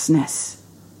steadfastness.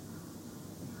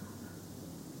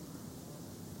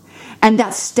 And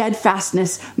that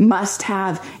steadfastness must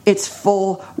have its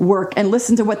full work. And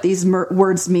listen to what these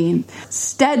words mean.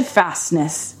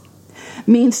 Steadfastness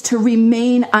means to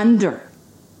remain under,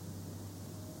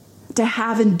 to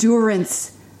have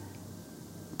endurance,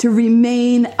 to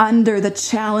remain under the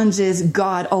challenges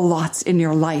God allots in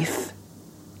your life.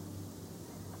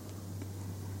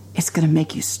 It's going to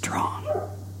make you strong.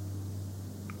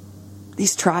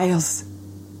 These trials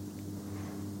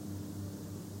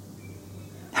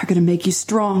are going to make you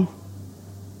strong.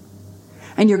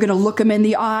 And you're going to look them in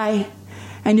the eye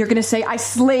and you're going to say, I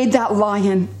slayed that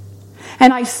lion.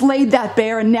 And I slayed that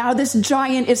bear, and now this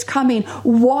giant is coming.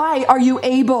 Why are you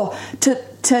able to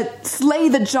slay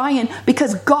the giant?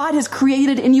 Because God has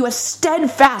created in you a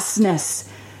steadfastness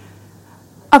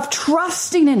of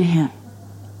trusting in him.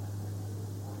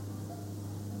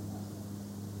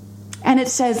 And it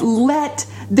says, let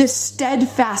this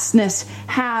steadfastness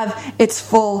have its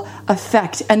full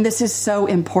effect. And this is so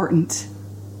important.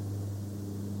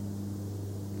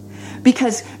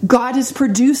 Because God is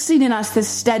producing in us this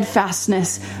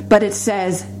steadfastness, but it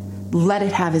says, let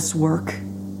it have its work.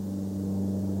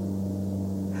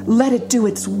 Let it do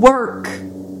its work.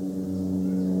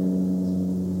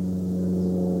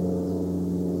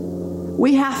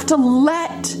 We have to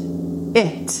let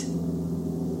it.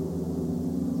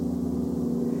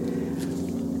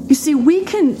 You see,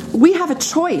 we have a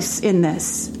choice in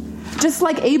this. Just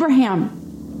like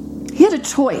Abraham, he had a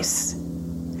choice.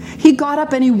 He got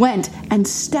up and he went, and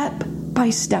step by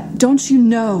step, don't you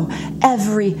know,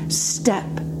 every step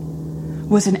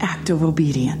was an act of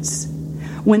obedience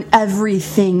when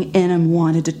everything in him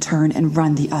wanted to turn and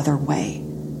run the other way.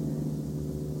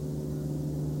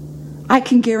 I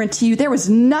can guarantee you there was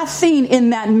nothing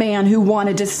in that man who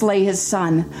wanted to slay his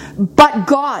son, but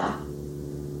God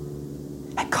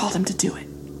had called him to do it.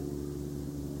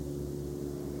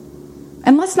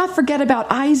 And let's not forget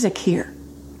about Isaac here.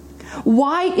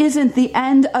 Why isn't the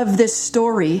end of this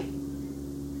story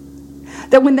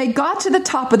that when they got to the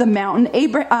top of the mountain,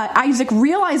 Isaac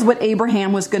realized what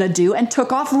Abraham was going to do and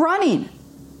took off running?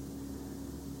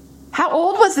 How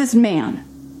old was this man?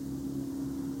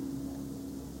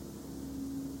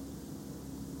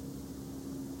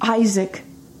 Isaac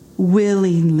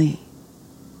willingly.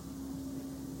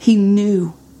 He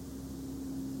knew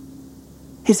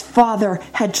his father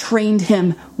had trained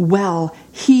him well.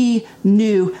 He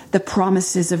knew the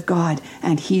promises of God,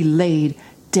 and he laid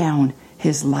down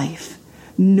his life,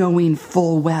 knowing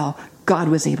full well God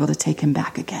was able to take him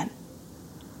back again.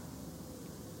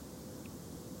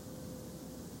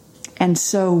 And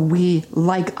so we,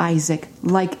 like Isaac,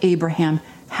 like Abraham,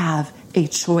 have a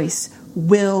choice.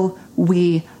 Will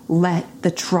we let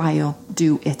the trial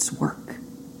do its work?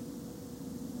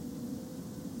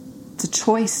 It's a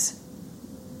choice.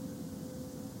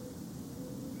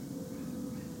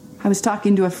 I was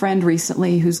talking to a friend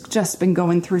recently who's just been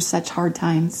going through such hard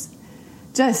times,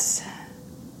 just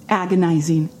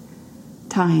agonizing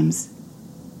times.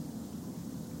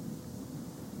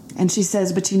 And she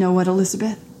says, but you know what,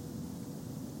 Elizabeth?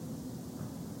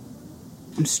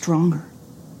 I'm stronger.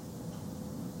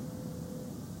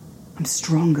 I'm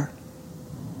stronger.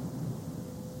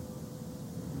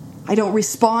 I don't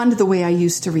respond the way I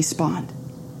used to respond.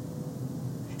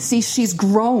 See, she's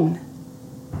grown.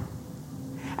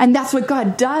 And that's what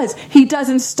God does. He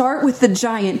doesn't start with the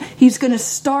giant. He's going to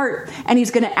start and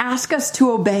he's going to ask us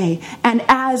to obey. And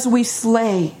as we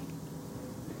slay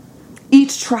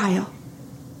each trial,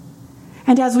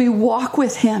 and as we walk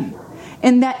with him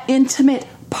in that intimate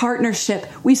partnership,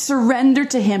 we surrender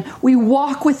to him, we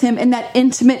walk with him in that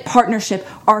intimate partnership,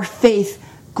 our faith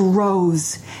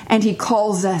grows and he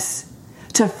calls us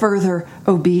to further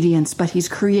obedience. But he's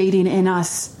creating in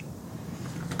us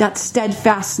that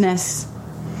steadfastness.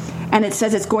 And it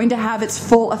says it's going to have its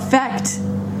full effect.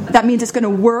 That means it's going to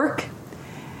work.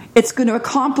 It's going to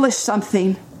accomplish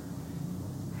something.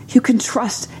 You can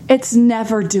trust it's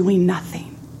never doing nothing.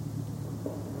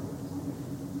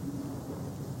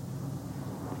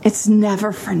 It's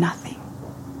never for nothing.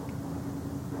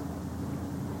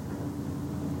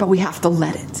 But we have to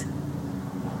let it.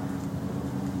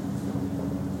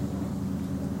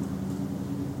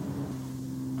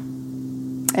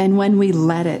 And when we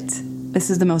let it, this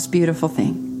is the most beautiful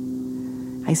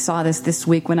thing. I saw this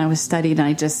week when I was studying,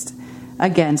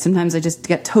 and sometimes I just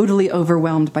get totally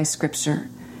overwhelmed by Scripture.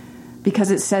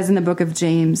 Because it says in the book of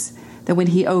James that when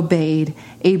he obeyed,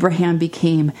 Abraham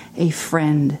became a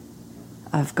friend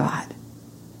of God.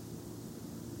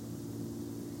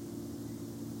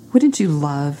 Wouldn't you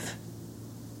love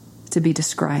to be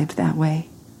described that way?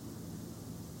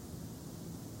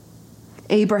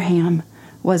 Abraham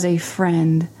was a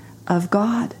friend of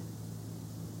God.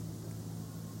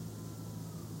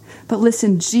 But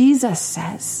listen, Jesus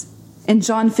says in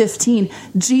John 15,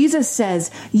 Jesus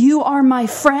says, you are my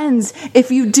friends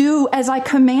if you do as I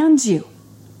command you.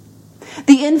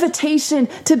 The invitation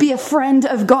to be a friend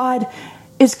of God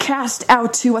is cast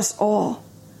out to us all.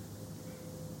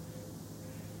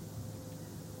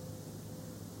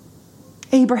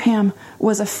 Abraham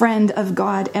was a friend of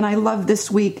God, and I love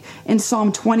this week in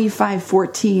Psalm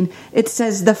 25:14. It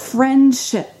says, the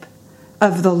friendship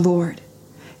of the Lord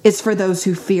is for those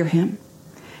who fear him,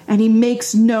 and he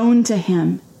makes known to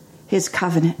him his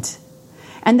covenant.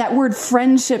 And that word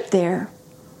friendship there,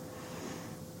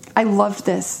 I love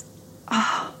this.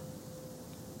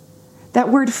 That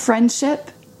word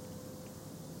friendship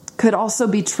could also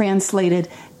be translated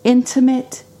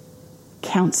intimate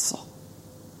counsel.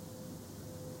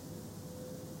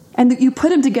 And you put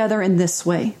them together in this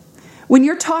way. When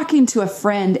you're talking to a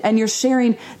friend and you're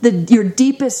sharing your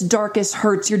deepest, darkest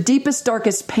hurts, your deepest,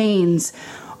 darkest pains,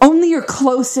 only your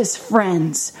closest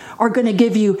friends are going to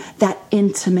give you that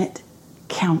intimate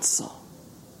counsel.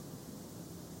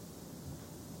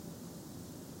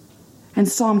 And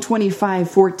Psalm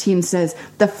 25:14 says,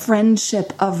 the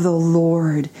friendship of the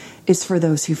Lord is for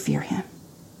those who fear him.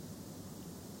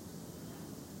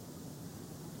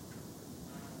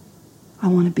 I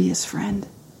want to be his friend.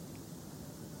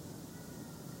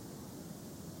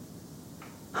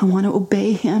 I want to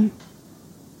obey him.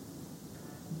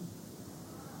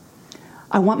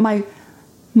 I want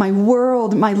my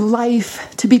world, my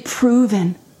life to be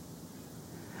proven.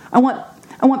 I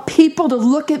want people to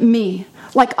look at me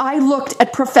like I looked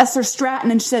at Professor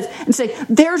Stratton and say,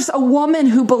 there's a woman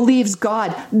who believes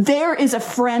God. There is a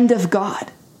friend of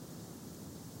God.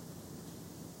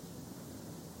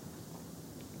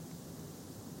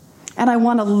 And I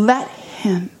want to let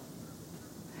him.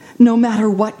 No matter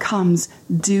what comes,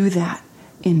 do that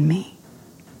in me.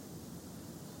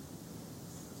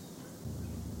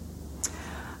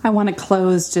 I want to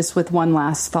close just with one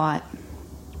last thought.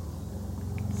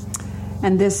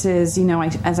 And this is,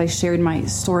 as I shared my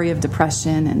story of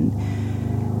depression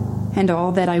and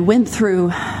all that I went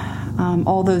through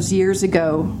all those years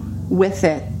ago with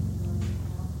it,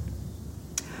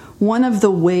 one of the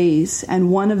ways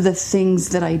and one of the things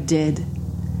that I did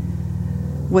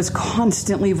was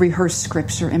constantly rehearse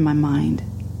scripture in my mind.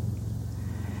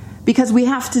 Because we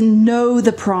have to know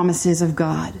the promises of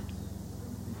God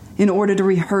in order to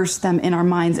rehearse them in our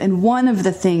minds. And one of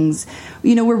the things,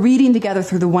 we're reading together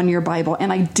through the 1 Year Bible,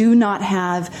 and I do not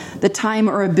have the time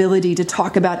or ability to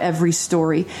talk about every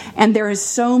story. And there is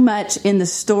so much in the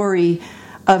story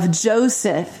of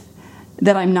Joseph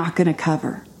that I'm not going to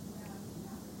cover.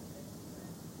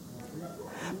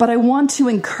 But I want to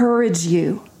encourage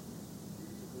you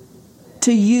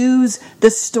to use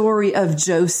the story of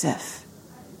Joseph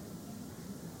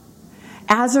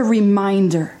as a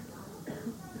reminder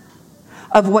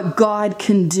of what God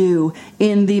can do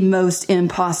in the most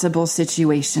impossible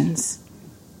situations.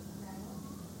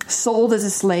 Sold as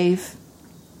a slave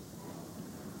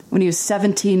when he was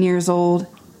 17 years old.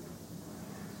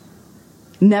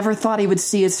 Never thought he would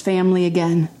see his family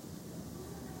again.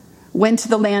 Went to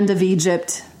the land of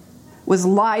Egypt. Was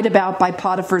lied about by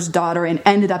Potiphar's daughter and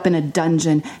ended up in a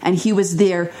dungeon. And he was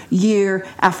there year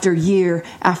after year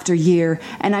after year.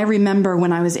 And I remember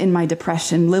when I was in my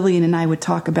depression, Lillian and I would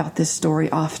talk about this story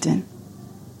often.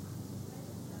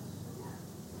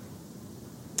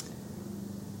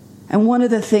 And one of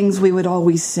the things we would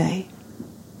always say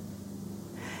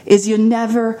is you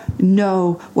never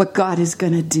know what God is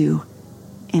going to do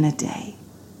in a day.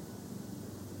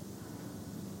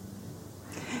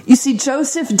 You see,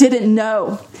 Joseph didn't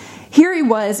know. Here he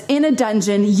was in a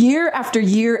dungeon year after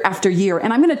year after year.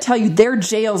 And I'm going to tell you, their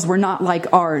jails were not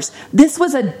like ours. This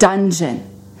was a dungeon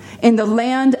in the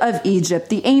land of Egypt,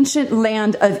 the ancient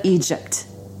land of Egypt.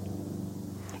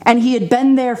 And he had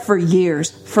been there for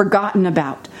years, forgotten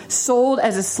about, sold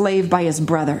as a slave by his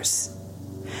brothers.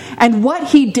 And what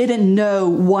he didn't know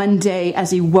one day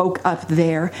as he woke up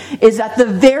there is that the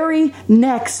very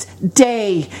next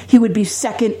day he would be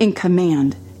second in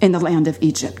command in the land of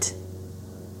Egypt.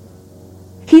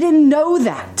 He didn't know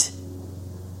that.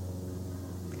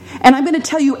 And I'm going to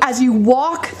tell you, as you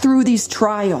walk through these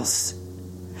trials,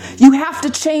 you have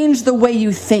to change the way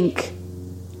you think.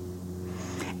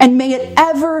 And may it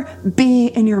ever be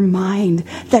in your mind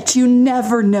that you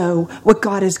never know what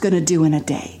God is going to do in a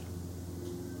day.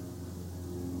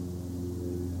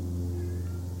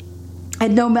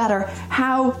 And no matter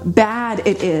how bad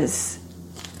it is,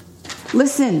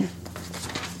 listen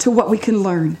to what we can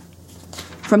learn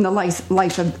from the life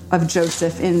of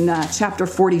Joseph in chapter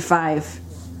 45.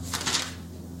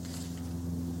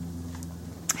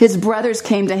 His brothers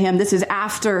came to him. This is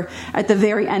after, at the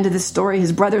very end of the story,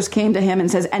 his brothers came to him and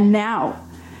says, "And now,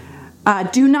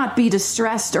 do not be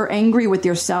distressed or angry with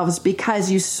yourselves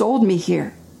because you sold me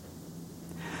here.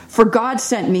 For God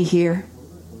sent me here.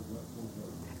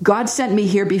 God sent me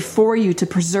here before you to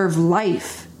preserve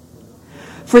life.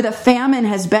 For the famine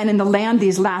has been in the land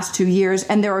these last 2 years,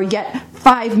 and there are yet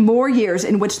 5 more years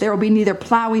in which there will be neither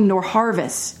plowing nor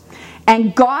harvest.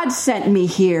 And God sent me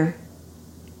here.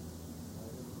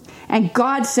 And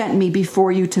God sent me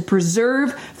before you to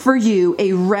preserve for you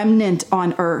a remnant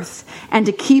on earth, and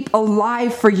to keep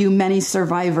alive for you many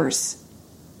survivors.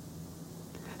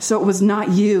 So it was not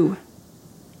you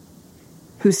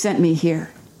who sent me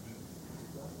here,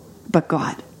 but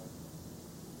God."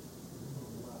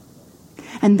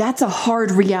 And that's a hard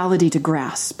reality to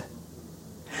grasp.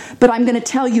 But I'm going to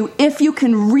tell you, if you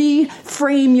can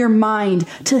reframe your mind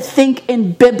to think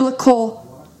in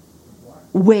biblical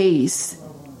ways,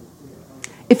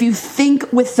 if you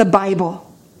think with the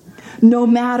Bible, no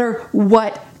matter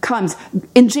what comes.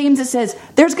 In James it says,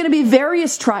 there's going to be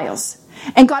various trials.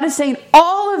 And God is saying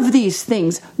all of these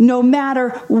things, no matter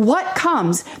what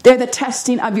comes, they're the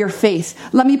testing of your faith.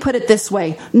 Let me put it this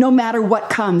way. No matter what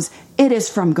comes, it is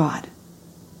from God.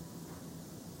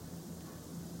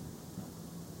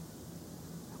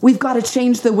 We've got to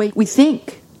change the way we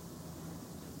think.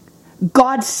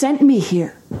 God sent me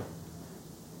here.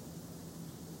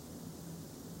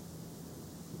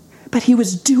 But he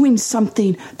was doing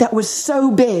something that was so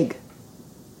big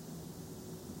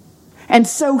and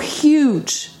so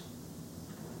huge.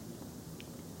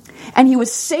 And he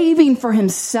was saving for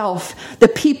himself the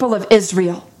people of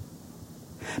Israel,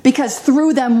 because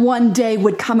through them one day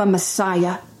would come a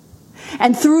Messiah.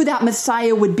 And through that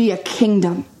Messiah would be a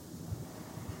kingdom.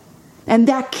 And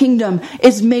that kingdom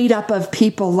is made up of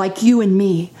people like you and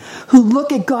me who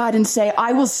look at God and say,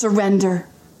 I will surrender.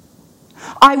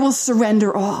 I will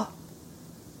surrender all.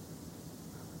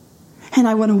 And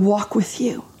I want to walk with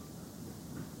you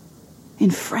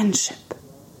in friendship.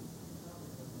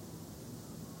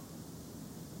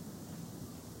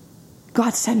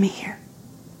 God sent me here.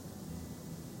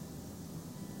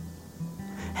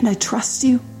 And I trust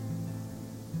you.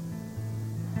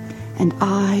 And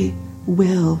I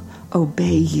will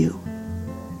obey you.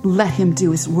 Let him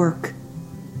do his work.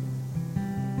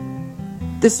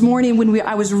 This morning when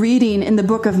I was reading in the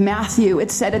book of Matthew, it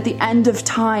said at the end of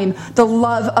time, the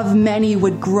love of many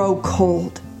would grow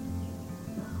cold.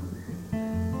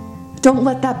 Don't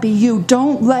let that be you.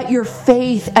 Don't let your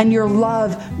faith and your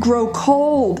love grow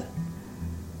cold.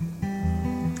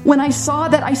 When I saw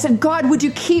that, I said, God, would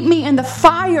you keep me in the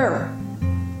fire?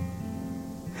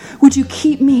 Would you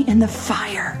keep me in the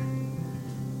fire?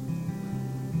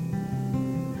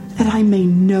 That I may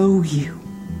know you,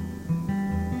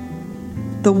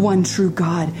 the one true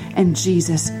God, and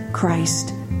Jesus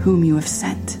Christ, whom you have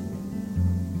sent.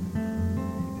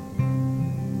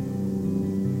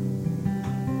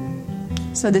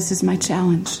 So this is my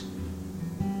challenge.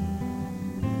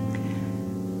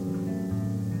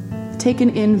 Take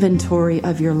an inventory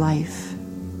of your life.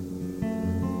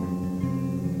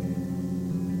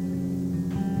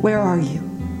 Where are you?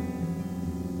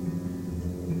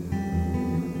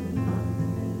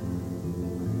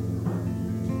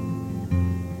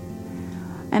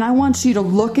 And I want you to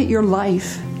look at your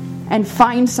life and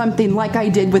find something like I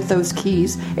did with those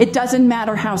keys. It doesn't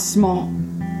matter how small.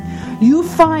 You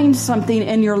find something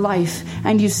in your life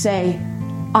and you say,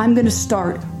 I'm going to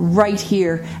start right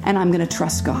here and I'm going to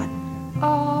trust God.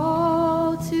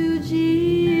 All to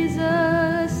Jesus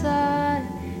I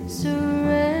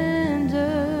surrender,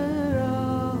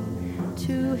 all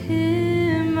to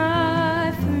him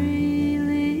I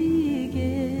freely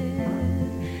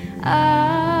give.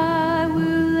 I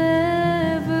will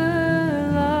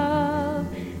ever love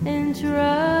and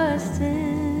trust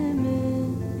him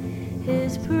in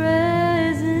his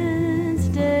presence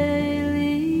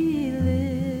daily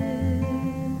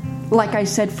live. Like I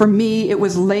said, for me, it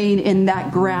was laying in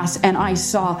that grass and I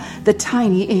saw the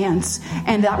tiny ants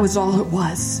and that was all it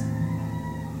was.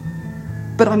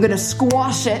 But I'm going to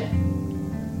squash it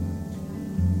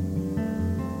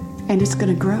and it's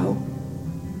going to grow.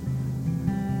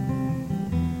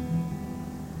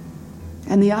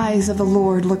 And the eyes of the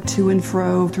Lord look to and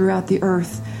fro throughout the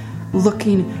earth,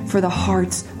 looking for the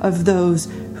hearts of those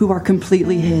who are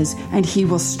completely his, and he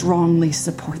will strongly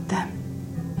support them.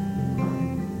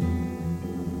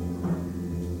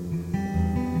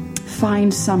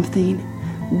 Find something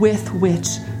with which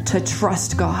to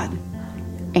trust God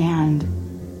and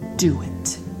do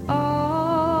it.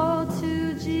 All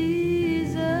to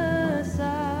Jesus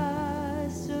I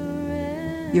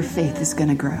surrender. Your faith is going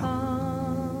to grow.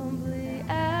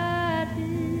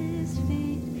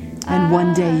 And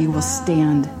one day you will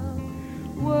stand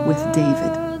with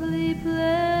David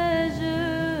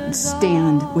and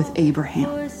stand with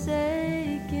Abraham.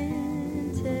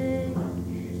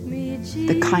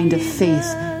 The kind of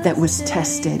faith that was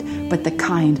tested, but the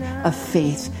kind of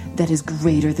faith that is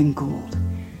greater than gold.